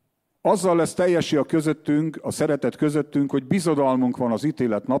 Azzal lesz teljessé a szeretet közöttünk, hogy bizodalmunk van az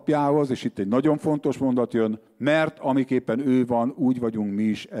ítélet napjához, és itt egy nagyon fontos mondat jön, mert amiképpen ő van, úgy vagyunk mi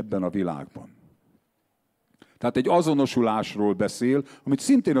is ebben a világban. Tehát egy azonosulásról beszél, amit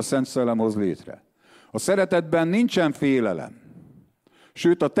szintén a Szent Szellem hoz létre. A szeretetben nincsen félelem.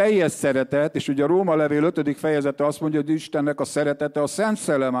 Sőt, a teljes szeretet, és ugye a Róma levél 5. fejezete azt mondja, hogy Istennek a szeretete a Szent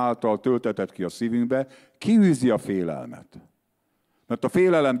Szellem által töltetett ki a szívünkbe, kiűzi a félelmet. Mert a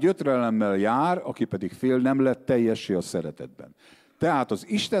félelem gyötrelemmel jár, aki pedig fél, nem lett teljessé a szeretetben. Tehát az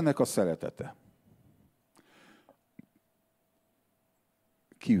Istennek a szeretete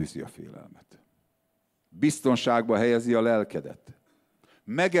kiűzi a félelmet. Biztonságba helyezi a lelkedet.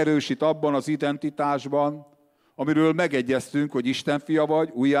 Megerősít abban az identitásban, amiről megegyeztünk, hogy Isten fia vagy,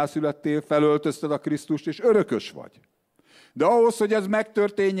 újjászülettél, felöltözted a Krisztust, és örökös vagy. De ahhoz, hogy ez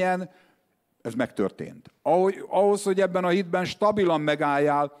megtörténjen, Ez megtörtént. Ahhoz, hogy ebben a hitben stabilan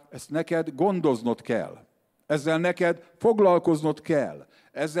megálljál, ezt neked gondoznod kell. Ezzel neked foglalkoznod kell.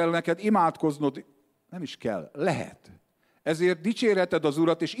 Ezzel neked imádkoznod nem is kell, lehet. Ezért dicsérheted az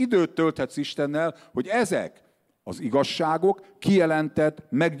Urat, és időt tölthetsz Istennel, hogy ezek az igazságok kijelentett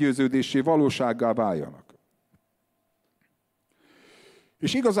meggyőződésé valósággá váljanak.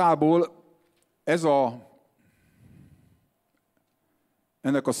 És igazából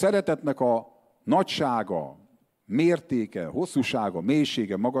ennek a szeretetnek a nagysága, mértéke, hosszúsága,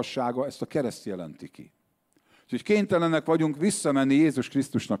 mélysége, magassága, ezt a kereszt jelenti ki. Úgyhogy kénytelenek vagyunk visszamenni Jézus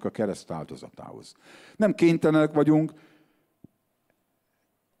Krisztusnak a kereszt áldozatához. Nem kénytelenek vagyunk,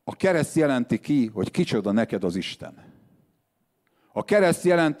 a kereszt jelenti ki, hogy kicsoda neked az Isten. A kereszt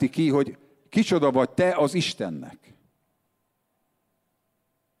jelenti ki, hogy kicsoda vagy te az Istennek.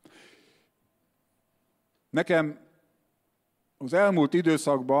 Nekem az elmúlt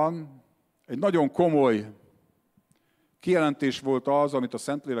időszakban egy nagyon komoly kijelentés volt az, amit a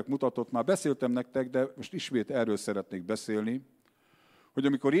Szentlélek mutatott, már beszéltem nektek, de most ismét erről szeretnék beszélni, hogy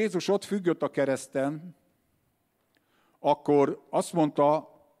amikor Jézus ott függött a kereszten, akkor azt mondta,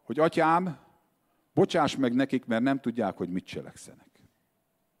 hogy Atyám, bocsáss meg nekik, mert nem tudják, hogy mit cselekszenek.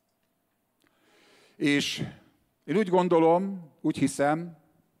 És én úgy gondolom, úgy hiszem,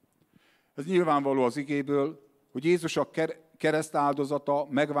 ez nyilvánvaló az igéből, hogy Jézus a kereszt áldozata,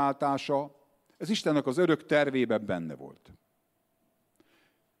 megváltása, ez Istennek az örök tervében benne volt.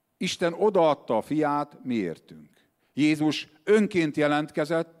 Isten odaadta a fiát miértünk. Jézus önként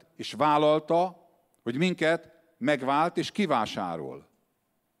jelentkezett és vállalta, hogy minket megvált és kivásárol.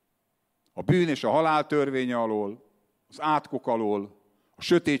 A bűn és a halál törvénye alól, az átkok alól, a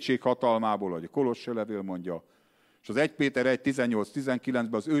sötétség hatalmából, ahogy a Kolosse levél mondja, és az 1 Péter 1,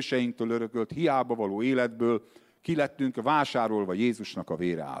 18-19-ben az őseinktől örökölt hiába való életből ki lettünk vásárolva Jézusnak a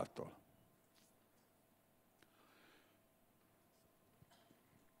vére által.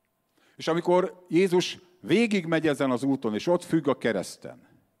 És amikor Jézus végigmegy ezen az úton, és ott függ a kereszten,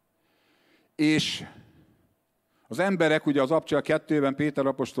 és az emberek, ugye az Abcsel 2-ben Péter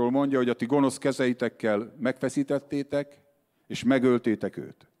apostol mondja, hogy a ti gonosz kezeitekkel megfeszítettétek, és megöltétek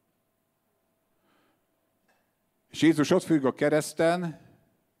őt. És Jézus ott függ a kereszten,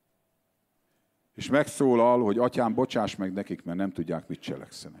 és megszólal, hogy Atyám, bocsáss meg nekik, mert nem tudják, mit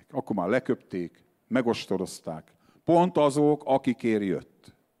cselekszenek. Akkor már leköpték, megostorozták. Pont azok, akikért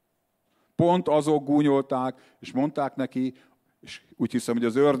jött. Pont azok gúnyolták, és mondták neki, és úgy hiszem, hogy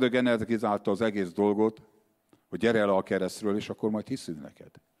az ördög energizálta az egész dolgot, hogy gyere le a keresztről, és akkor majd hiszünk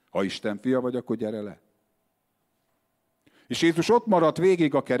neked. Ha Isten fia vagy, akkor gyere le. És Jézus ott maradt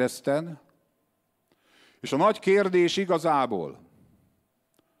végig a kereszten, és a nagy kérdés igazából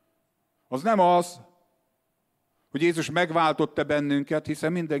az nem az, hogy Jézus megváltott-e bennünket,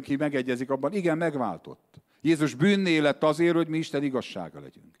 hiszen mindenki megegyezik abban, igen, megváltott. Jézus bűnné lett azért, hogy mi Isten igazsága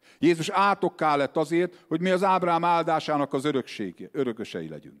legyünk. Jézus átokká lett azért, hogy mi az Ábrahám áldásának az örökösei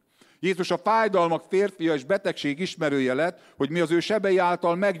legyünk. Jézus a fájdalmak férfia és betegség ismerője lett, hogy mi az ő sebei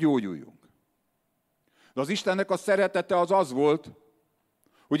által meggyógyuljunk. De az Istennek a szeretete az volt,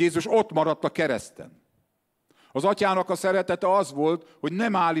 hogy Jézus ott maradt a kereszten. Az Atyának a szeretete az volt, hogy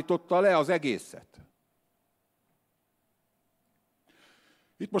nem állította le az egészet.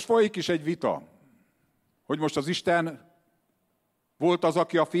 Itt most folyik is egy vita, hogy most az Isten volt az,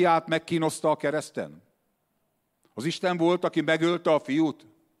 aki a fiát megkínozta a kereszten. Az Isten volt, aki megölte a fiút.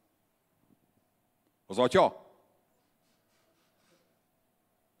 Az Atya.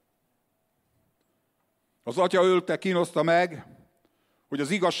 Az Atya ölte, kínozta meg, hogy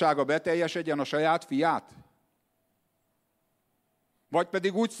az igazsága beteljesedjen a saját fiát. Vagy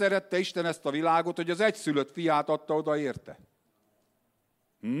pedig úgy szerette Isten ezt a világot, hogy az egyszülött fiát adta oda érte.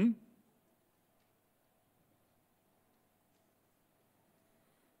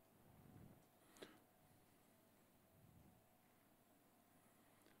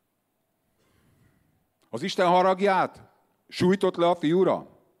 Az Isten haragját sújtott le a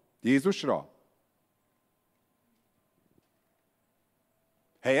fiúra, Jézusra.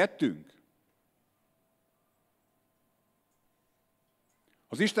 Helyettünk.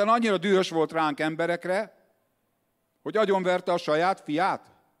 Az Isten annyira dühös volt ránk emberekre, hogy agyonverte a saját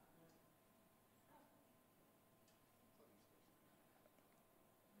fiát.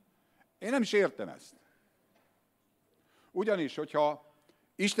 Én nem is értem ezt. Ugyanis, hogyha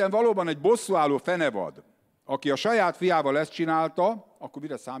Isten valóban egy bosszúálló fenevad, aki a saját fiával ezt csinálta, akkor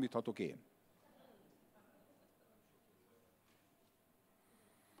mire számíthatok én?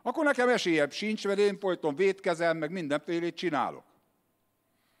 Akkor nekem esélyem sincs, mert én folyton vétkezem, meg mindenfélét csinálok.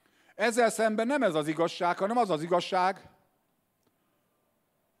 Ezzel szemben nem ez az igazság, hanem az az igazság,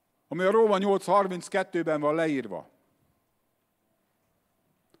 ami a Róma 8.32-ben van leírva.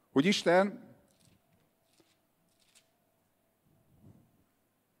 Hogy Isten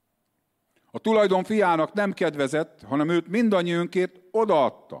a tulajdon fiának nem kedvezett, hanem őt mindannyiunkért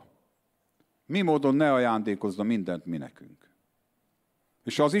odaadta. Mi módon ne ajándékozna mindent mi nekünk.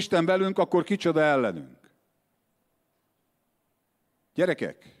 És ha az Isten velünk, akkor kicsoda ellenünk.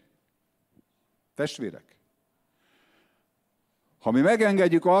 Gyerekek, testvérek, ha mi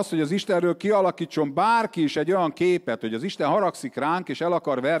megengedjük azt, hogy az Istenről kialakítson bárki is egy olyan képet, hogy az Isten haragszik ránk, és el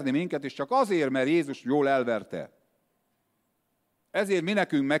akar verni minket, és csak azért, mert Jézus jól elverte. Ezért mi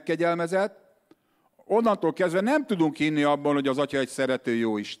nekünk megkegyelmezett, onnantól kezdve nem tudunk hinni abban, hogy az Atya egy szerető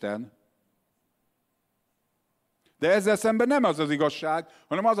jó Isten. De ezzel szemben nem az az igazság,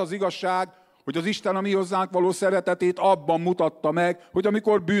 hanem az az igazság, hogy az Isten a mi hozzánk való szeretetét abban mutatta meg, hogy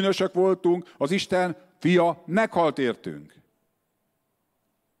amikor bűnösök voltunk, az Isten fia meghalt értünk.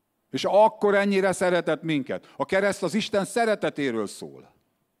 És akkor ennyire szeretett minket. A kereszt az Isten szeretetéről szól.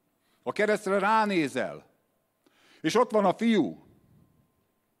 A keresztre ránézel, és ott van a fiú.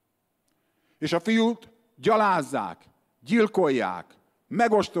 És a fiút gyalázzák, gyilkolják,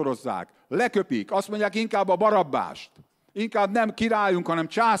 megostorozzák, leköpik, azt mondják inkább a Barabbást. Inkább nem királyunk, hanem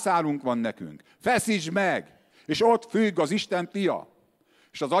császárunk van nekünk. Feszíts meg! És ott függ az Isten fia.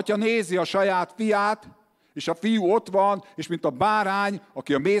 És az atya nézi a saját fiát, és a fiú ott van, és mint a bárány,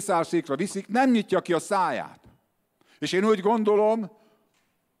 aki a mészárszékra viszik, nem nyitja ki a száját. És én úgy gondolom,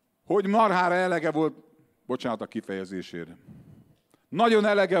 hogy marhára elege volt, bocsánat a kifejezésére, nagyon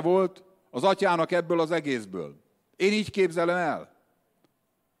elege volt az atyának ebből az egészből. Én így képzelem el.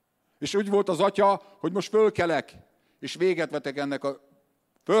 És úgy volt az atya, hogy most fölkelek, és véget vetek ennek a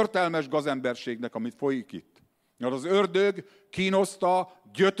förtelmes gazemberségnek, amit folyik itt. Mert az ördög kínoszta,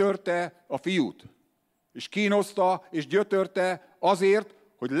 gyötörte a fiút. És kínoszta, és gyötörte azért,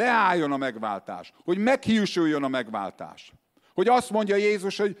 hogy leálljon a megváltás. Hogy meghiúsuljon a megváltás. Hogy azt mondja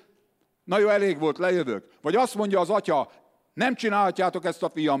Jézus, hogy na jó, elég volt, lejövök. Vagy azt mondja az atya, nem csinálhatjátok ezt a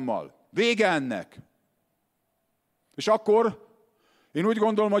fiammal. Vége ennek. És akkor én úgy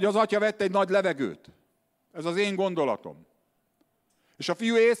gondolom, hogy az atya vett egy nagy levegőt. Ez az én gondolatom. És a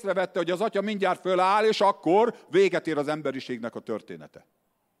fiú észrevette, hogy az atya mindjárt föláll, és akkor véget ér az emberiségnek a története.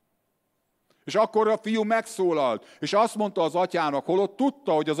 És akkor a fiú megszólalt, és azt mondta az atyának, holott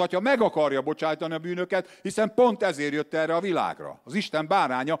tudta, hogy az atya meg akarja bocsájtani a bűnöket, hiszen pont ezért jött erre a világra. Az Isten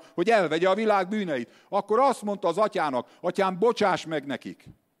báránya, hogy elvegye a világ bűneit. Akkor azt mondta az atyának, atyám, bocsáss meg nekik.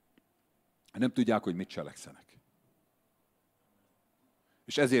 Nem tudják, hogy mit cselekszenek.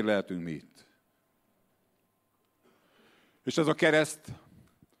 És ezért lehetünk mi itt. És ez a kereszt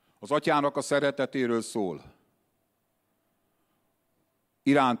az atyának a szeretetéről szól.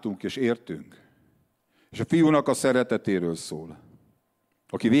 Irántunk és értünk. És a fiúnak a szeretetéről szól.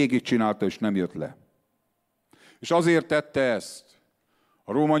 Aki végigcsinálta és nem jött le. És azért tette ezt.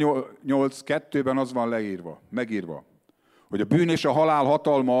 A Róma 8.2-ben az van leírva, megírva, hogy a bűn és a halál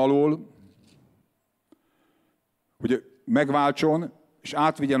hatalma alól, hogy megváltson, és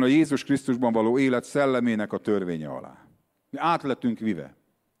átvigyen a Jézus Krisztusban való élet szellemének a törvénye alá. Mi át lettünk vive.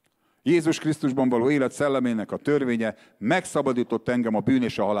 Jézus Krisztusban való élet szellemének a törvénye megszabadított engem a bűn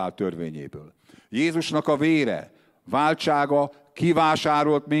és a halál törvényéből. Jézusnak a vére, váltsága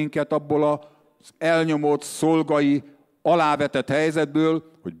kivásárolt minket abból az elnyomott, szolgai, alávetett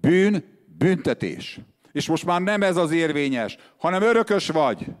helyzetből, hogy bűn, büntetés. És most már nem ez az érvényes, hanem örökös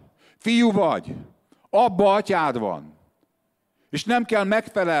vagy, fiú vagy, abba atyád van. És nem kell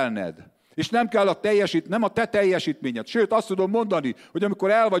megfelelned. És nem kell nem a te teljesítményed. Sőt, azt tudom mondani, hogy amikor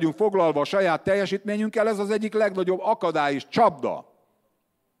el vagyunk foglalva a saját teljesítményünkkel, ez az egyik legnagyobb akadály és csapda.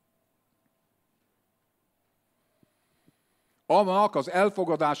 Annak az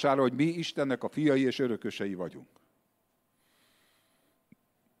elfogadására, hogy mi Istennek a fiai és örökösei vagyunk.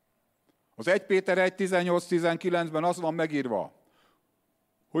 Az 1 Péter 1.18-19-ben az van megírva,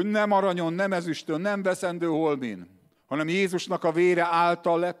 hogy nem aranyon, nem ezüstön, nem veszendő holmin, hanem Jézusnak a vére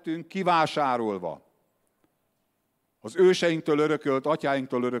által lettünk kivásárolva. Az őseinktől örökölt,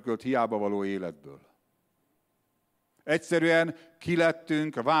 atyáinktól örökölt hiába való életből. Egyszerűen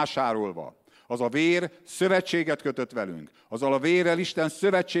kilettünk vásárolva. Az a vér szövetséget kötött velünk. Azzal a vérrel Isten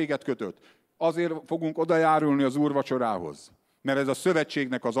szövetséget kötött. Azért fogunk odajárulni az úrvacsorához, mert ez a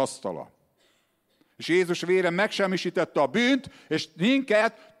szövetségnek az asztala. És Jézus vére megsemmisítette a bűnt, és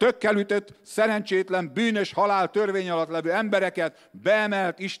minket, tökkel ütött, szerencsétlen, bűnös halál törvény alatt levő embereket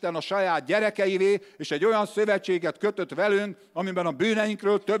beemelt Isten a saját gyerekeivé, és egy olyan szövetséget kötött velünk, amiben a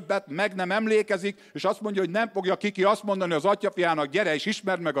bűneinkről többet meg nem emlékezik, és azt mondja, hogy nem fogja kiki azt mondani az atyafiának, gyere és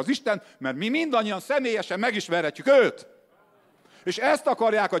ismerd meg az Isten, mert mi mindannyian személyesen megismerhetjük őt. És ezt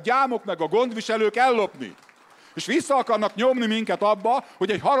akarják a gyámok meg a gondviselők ellopni. És vissza akarnak nyomni minket abba,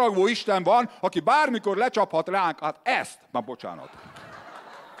 hogy egy haragvó Isten van, aki bármikor lecsaphat ránk. Hát ezt, már bocsánat.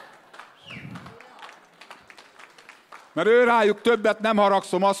 Mert ő rájuk többet nem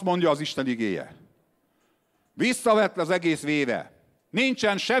haragszom, azt mondja az Isten igéje. Visszavett az egész véve.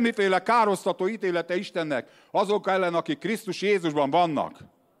 Nincsen semmiféle károsztató ítélete Istennek azok ellen, akik Krisztus Jézusban vannak.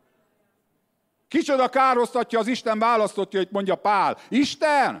 Kicsoda károsztatja az Isten választottja, hogy mondja Pál?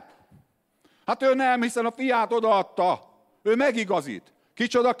 Isten? Hát ő nem, hiszen a fiát odaadta. Ő megigazít.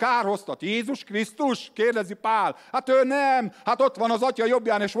 Kicsoda kárhoztat? Jézus Krisztus? Kérdezi Pál. Hát ő nem. Hát ott van az Atya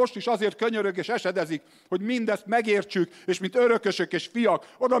jobbján, és most is azért könyörög és esedezik, hogy mindezt megértsük, és mint örökösök és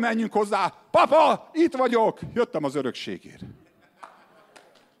fiak, oda menjünk hozzá. Papa, itt vagyok. Jöttem az örökségért.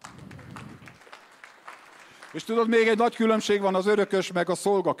 És tudod, még egy nagy különbség van az örökös meg a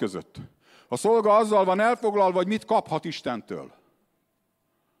szolga között. A szolga azzal van elfoglalva, hogy mit kaphat Istentől.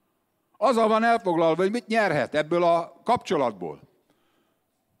 Azzal van elfoglalva, hogy mit nyerhet ebből a kapcsolatból.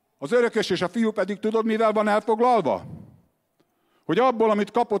 Az örökös és a fiú pedig tudod, mivel van elfoglalva? Hogy abból,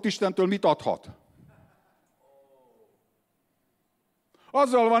 amit kapott Istentől, mit adhat.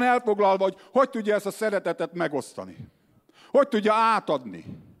 Azzal van elfoglalva, hogy tudja ezt a szeretetet megosztani. Hogy tudja átadni.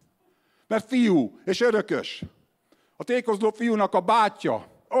 Mert fiú és örökös. A tékozló fiúnak a bátyja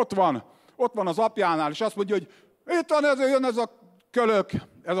ott van az apjánál, és azt mondja, hogy itt van, jön ez a kölök,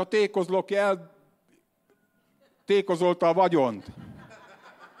 ez a tékozló, aki eltékozolta a vagyont.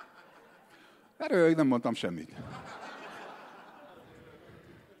 Erről nem mondtam semmit.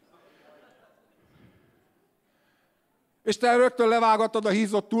 És te rögtön levágattad a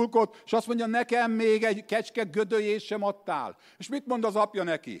hízott tulkot, és azt mondja, nekem még egy kecske gödölyét sem adtál. És mit mond az apja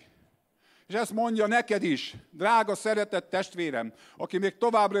neki? És ezt mondja neked is, drága, szeretett testvérem, aki még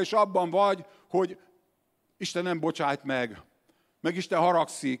továbbra is abban vagy, hogy Isten nem bocsájt meg Isten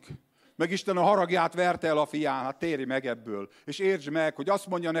haragszik, meg Isten a haragját verte el a fián, hát térj meg ebből. És értsd meg, hogy azt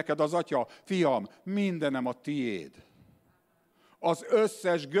mondja neked az atya, fiam, mindenem a tiéd. Az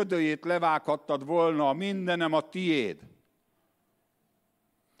összes gödölyét levághattad volna, mindenem a tiéd.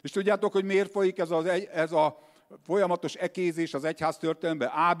 És tudjátok, hogy miért folyik ez a folyamatos ekézés az egyház történelemben?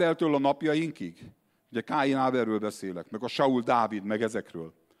 Ábeltől a napjainkig. Ugye Káin Ábelről beszélek, meg a Saul Dávid, meg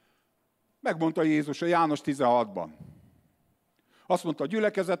ezekről. Megmondta Jézus a János 16-ban. Azt mondta, a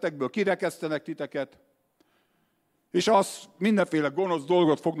gyülekezetekből kirekesztenek titeket, és azt mindenféle gonosz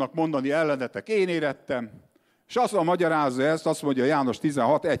dolgot fognak mondani ellenetek. Én érettem. És azt magyarázza ezt, azt mondja János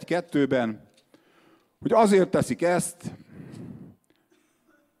 16, 1-2-ben, hogy azért teszik ezt,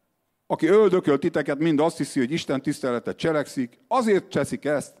 aki öldököl titeket, mind azt hiszi, hogy Isten tiszteletet cselekszik, azért teszik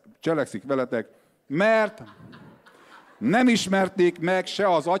ezt, cselekszik veletek, mert nem ismerték meg se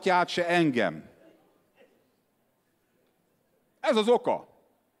az atyát, se engem. Ez az oka.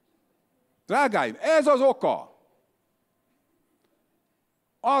 Drágáim, ez az oka.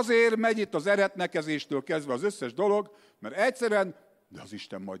 Azért megy itt az eretnekezéstől kezdve az összes dolog, mert egyszerűen, de az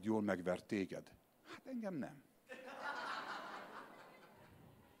Isten majd jól megver téged. Hát engem nem.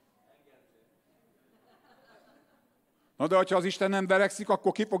 Na de ha az Isten nem verekszik,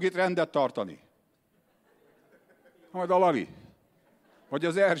 akkor ki fog itt rendet tartani? Majd a Lali. Vagy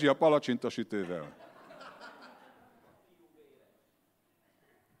az Erzsi a palacsintasütővel.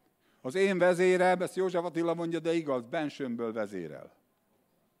 Az én vezérem, ezt József Attila mondja, de igaz, bensőmből vezérel.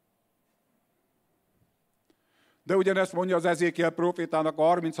 De ugyanezt mondja az Ezékiel prófétának a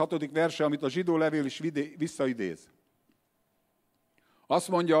 36. verse, amit a zsidó levél is visszaidéz. Azt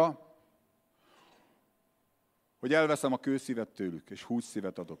mondja, hogy elveszem a kőszívet tőlük, és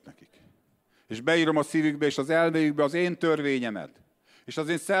hússzívet adok nekik. És beírom a szívükbe és az elméjükbe az én törvényemet, és az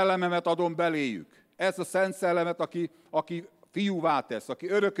én szellememet adom beléjük. Ez a Szent Szellemet, aki fiúvá tesz, aki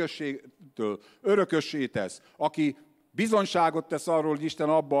örökössé tesz, aki bizonyságot tesz arról, hogy Isten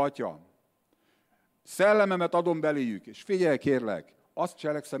abba atya. Szellememet adom beléjük, és figyelj kérlek, azt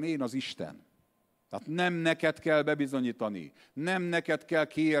cselekszem én az Isten. Tehát nem neked kell bebizonyítani, nem neked kell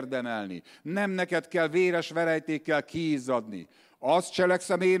kiérdemelni, nem neked kell véres verejtékkel kiizzadni. Azt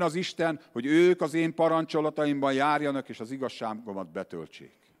cselekszem én az Isten, hogy ők az én parancsolataimban járjanak, és az igazságomat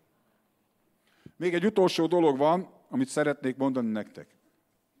betöltsék. Még egy utolsó dolog van, amit szeretnék mondani nektek.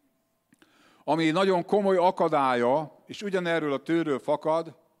 Ami nagyon komoly akadálya, és ugyanerről a tőről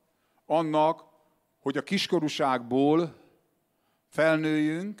fakad, annak, hogy a kiskorúságból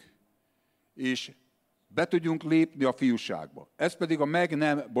felnőjünk, és be tudjunk lépni a fiúságba. Ez pedig a meg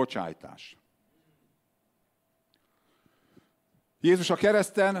nem bocsájtás. Jézus a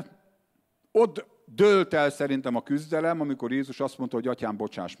kereszten ott dőlt el szerintem a küzdelem, amikor Jézus azt mondta, hogy atyám,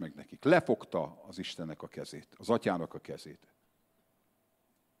 bocsáss meg nekik. Lefogta az Istennek a kezét, az atyának a kezét.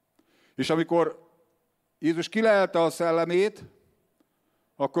 És amikor Jézus kilehelte a szellemét,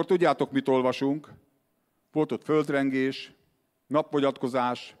 akkor tudjátok, mit olvasunk. Volt ott földrengés,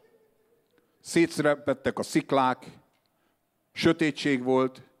 napfogyatkozás, szétszrepedtek a sziklák, sötétség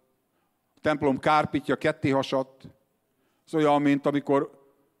volt, a templom kárpitja ketté hasadt. Ez olyan, mint amikor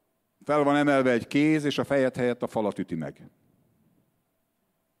fel van emelve egy kéz, és a fejed helyett a falat üti meg.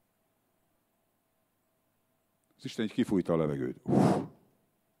 Az Isten így kifújta a levegőt.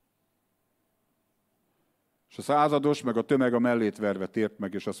 És a százados, meg a tömeg a mellét verve tért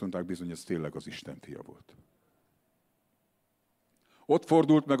meg, és azt mondták, bizony, ez tényleg az Isten fia volt. Ott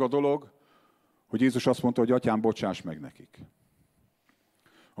fordult meg a dolog, hogy Jézus azt mondta, hogy Atyám, bocsáss meg nekik.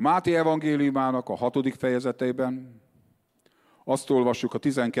 A Máté evangéliumának a 6. fejezetében azt olvassuk a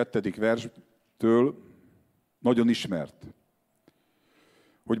 12. verstől, nagyon ismert,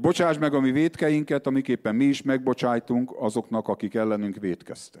 hogy bocsáss meg a mi vétkeinket, amiképpen mi is megbocsájtunk azoknak, akik ellenünk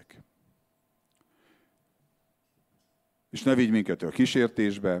vétkeztek. És ne vigy minket a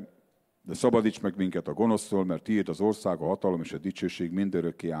kísértésbe, de szabadíts meg minket a gonosztól, mert tiéd az ország, a hatalom és a dicsőség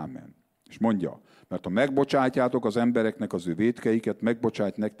mindörökké. Ámen. És mondja, mert ha megbocsátjátok az embereknek az ő vétkeiket,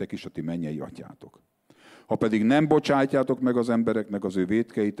 megbocsájt nektek is a ti mennyei atyátok. Ha pedig nem bocsátjátok meg az embereknek az ő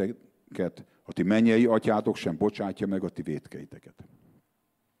vétkeiteket, a ti mennyei atyátok sem bocsátja meg a ti vétkeiteket.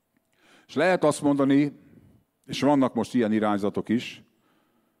 És lehet azt mondani, és vannak most ilyen irányzatok is,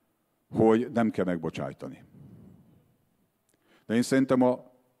 hogy nem kell megbocsájtani. De én szerintem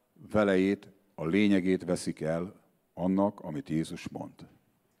a velejét, a lényegét veszik el annak, amit Jézus mond.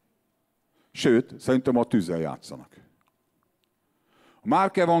 Sőt, szerintem a tűzzel játszanak. A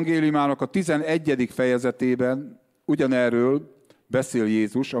Márk evangéliumának a 11. fejezetében ugyanerről beszél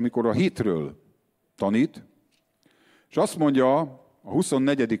Jézus, amikor a hitről tanít, és azt mondja a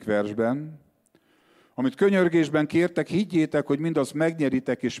 24. versben, amit könyörgésben kértek, higgyétek, hogy mindaz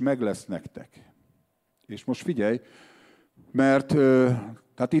megnyeritek, és meg lesz nektek. És most figyelj, mert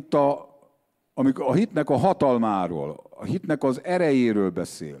tehát itt amikor a hitnek a hatalmáról, a hitnek az erejéről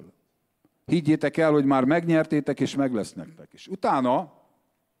beszél. Higgyétek el, hogy már megnyertétek, és meg lesz nektek. És utána,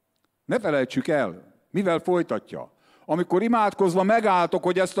 ne felejtsük el, mivel folytatja. Amikor imádkozva megálltok,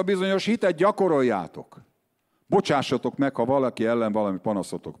 hogy ezt a bizonyos hitet gyakoroljátok. Bocsássatok meg, ha valaki ellen valami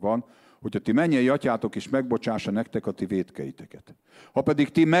panaszotok van, hogy a ti mennyei atyátok is megbocsássa nektek a ti vétkeiteket. Ha pedig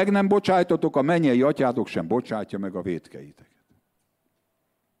ti meg nem bocsájtotok, a mennyei atyátok sem bocsátja meg a vétkeiteket.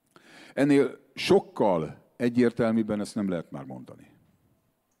 Ennél sokkal egyértelműbben ezt nem lehet már mondani.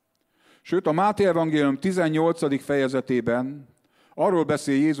 Sőt, a Máté evangélium 18. fejezetében arról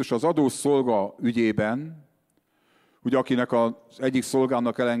beszél Jézus az adós szolga ügyében, hogy akinek az egyik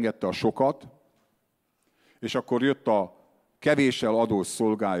szolgának elengedte a sokat, és akkor jött a kevéssel adós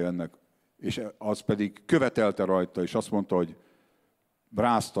szolgája ennek, és az pedig követelte rajta, és azt mondta, hogy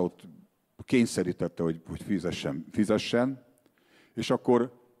rázta, ott kényszerítette, hogy fizessen, és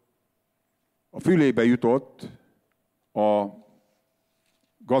akkor a fülébe jutott a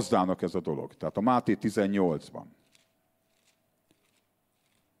gazdának ez a dolog. Tehát a Máté 18-ban.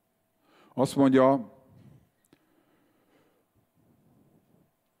 Azt mondja,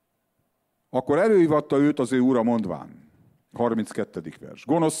 akkor előhívatta őt az ő ura mondván. 32. vers.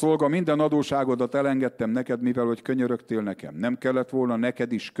 Gonosz szolga, minden adóságodat elengedtem neked, mivel hogy könyörögtél nekem. Nem kellett volna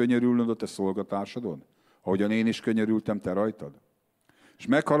neked is könyörülnöd a te szolgatársadon? Ahogyan én is könyörültem te rajtad? És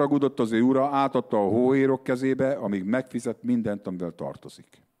megharagudott az ő ura, átadta a hóhérok kezébe, amíg megfizet mindent, amivel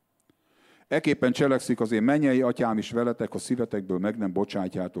tartozik. Ekképpen cselekszik az én mennyei atyám is veletek, ha szívetekből meg nem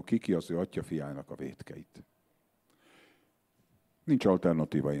bocsátjátok ki az ő atya fiának a vétkeit. Nincs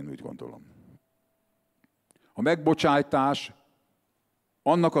alternatíva, én úgy gondolom. A megbocsájtás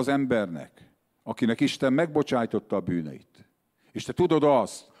annak az embernek, akinek Isten megbocsájtotta a bűneit. És te tudod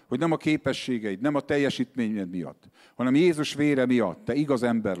azt, hogy nem a képességeid, nem a teljesítményed miatt, hanem Jézus vére miatt te igaz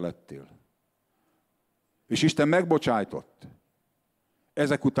ember lettél. És Isten megbocsájtott.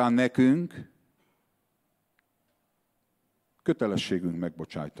 Ezek után nekünk kötelességünk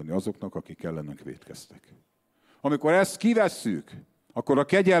megbocsájtani azoknak, akik ellenünk vétkeztek. Amikor ezt kivesszük, akkor a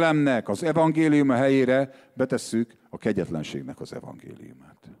kegyelemnek az evangéliuma helyére betesszük a kegyetlenségnek az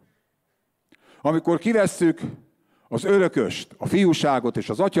evangéliumát. Amikor kivesszük az örököst, a fiúságot és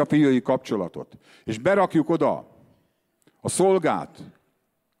az atya-fiúi kapcsolatot, és berakjuk oda a szolgát,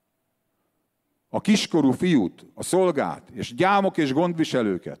 a kiskorú fiút, a szolgát, és gyámok és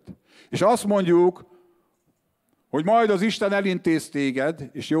gondviselőket, és azt mondjuk, hogy majd az Isten elintéz téged,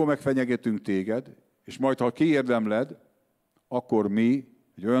 és jó megfenyegetünk téged, és majd, ha kiérdemled, akkor mi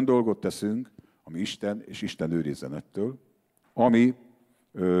egy olyan dolgot teszünk, ami Isten, és Isten őrizzen ettől, ami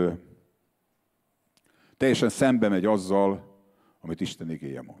teljesen szembe megy azzal, amit Isten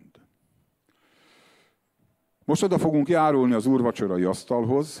igéje mond. Most oda fogunk járulni az úrvacsorai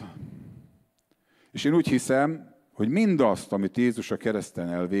asztalhoz, és én úgy hiszem, hogy mindazt, amit Jézus a kereszten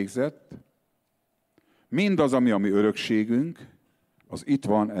elvégzett, mindaz, ami a mi örökségünk, az itt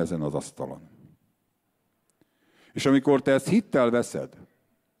van ezen az asztalon. És amikor te ezt hittel veszed,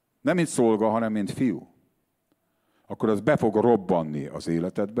 nem mint szolga, hanem mint fiú, akkor ez be fog robbanni az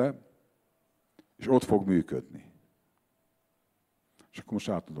életedbe, és ott fog működni. És akkor most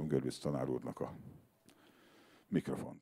átadom Görvisz tanár úrnak a mikrofont.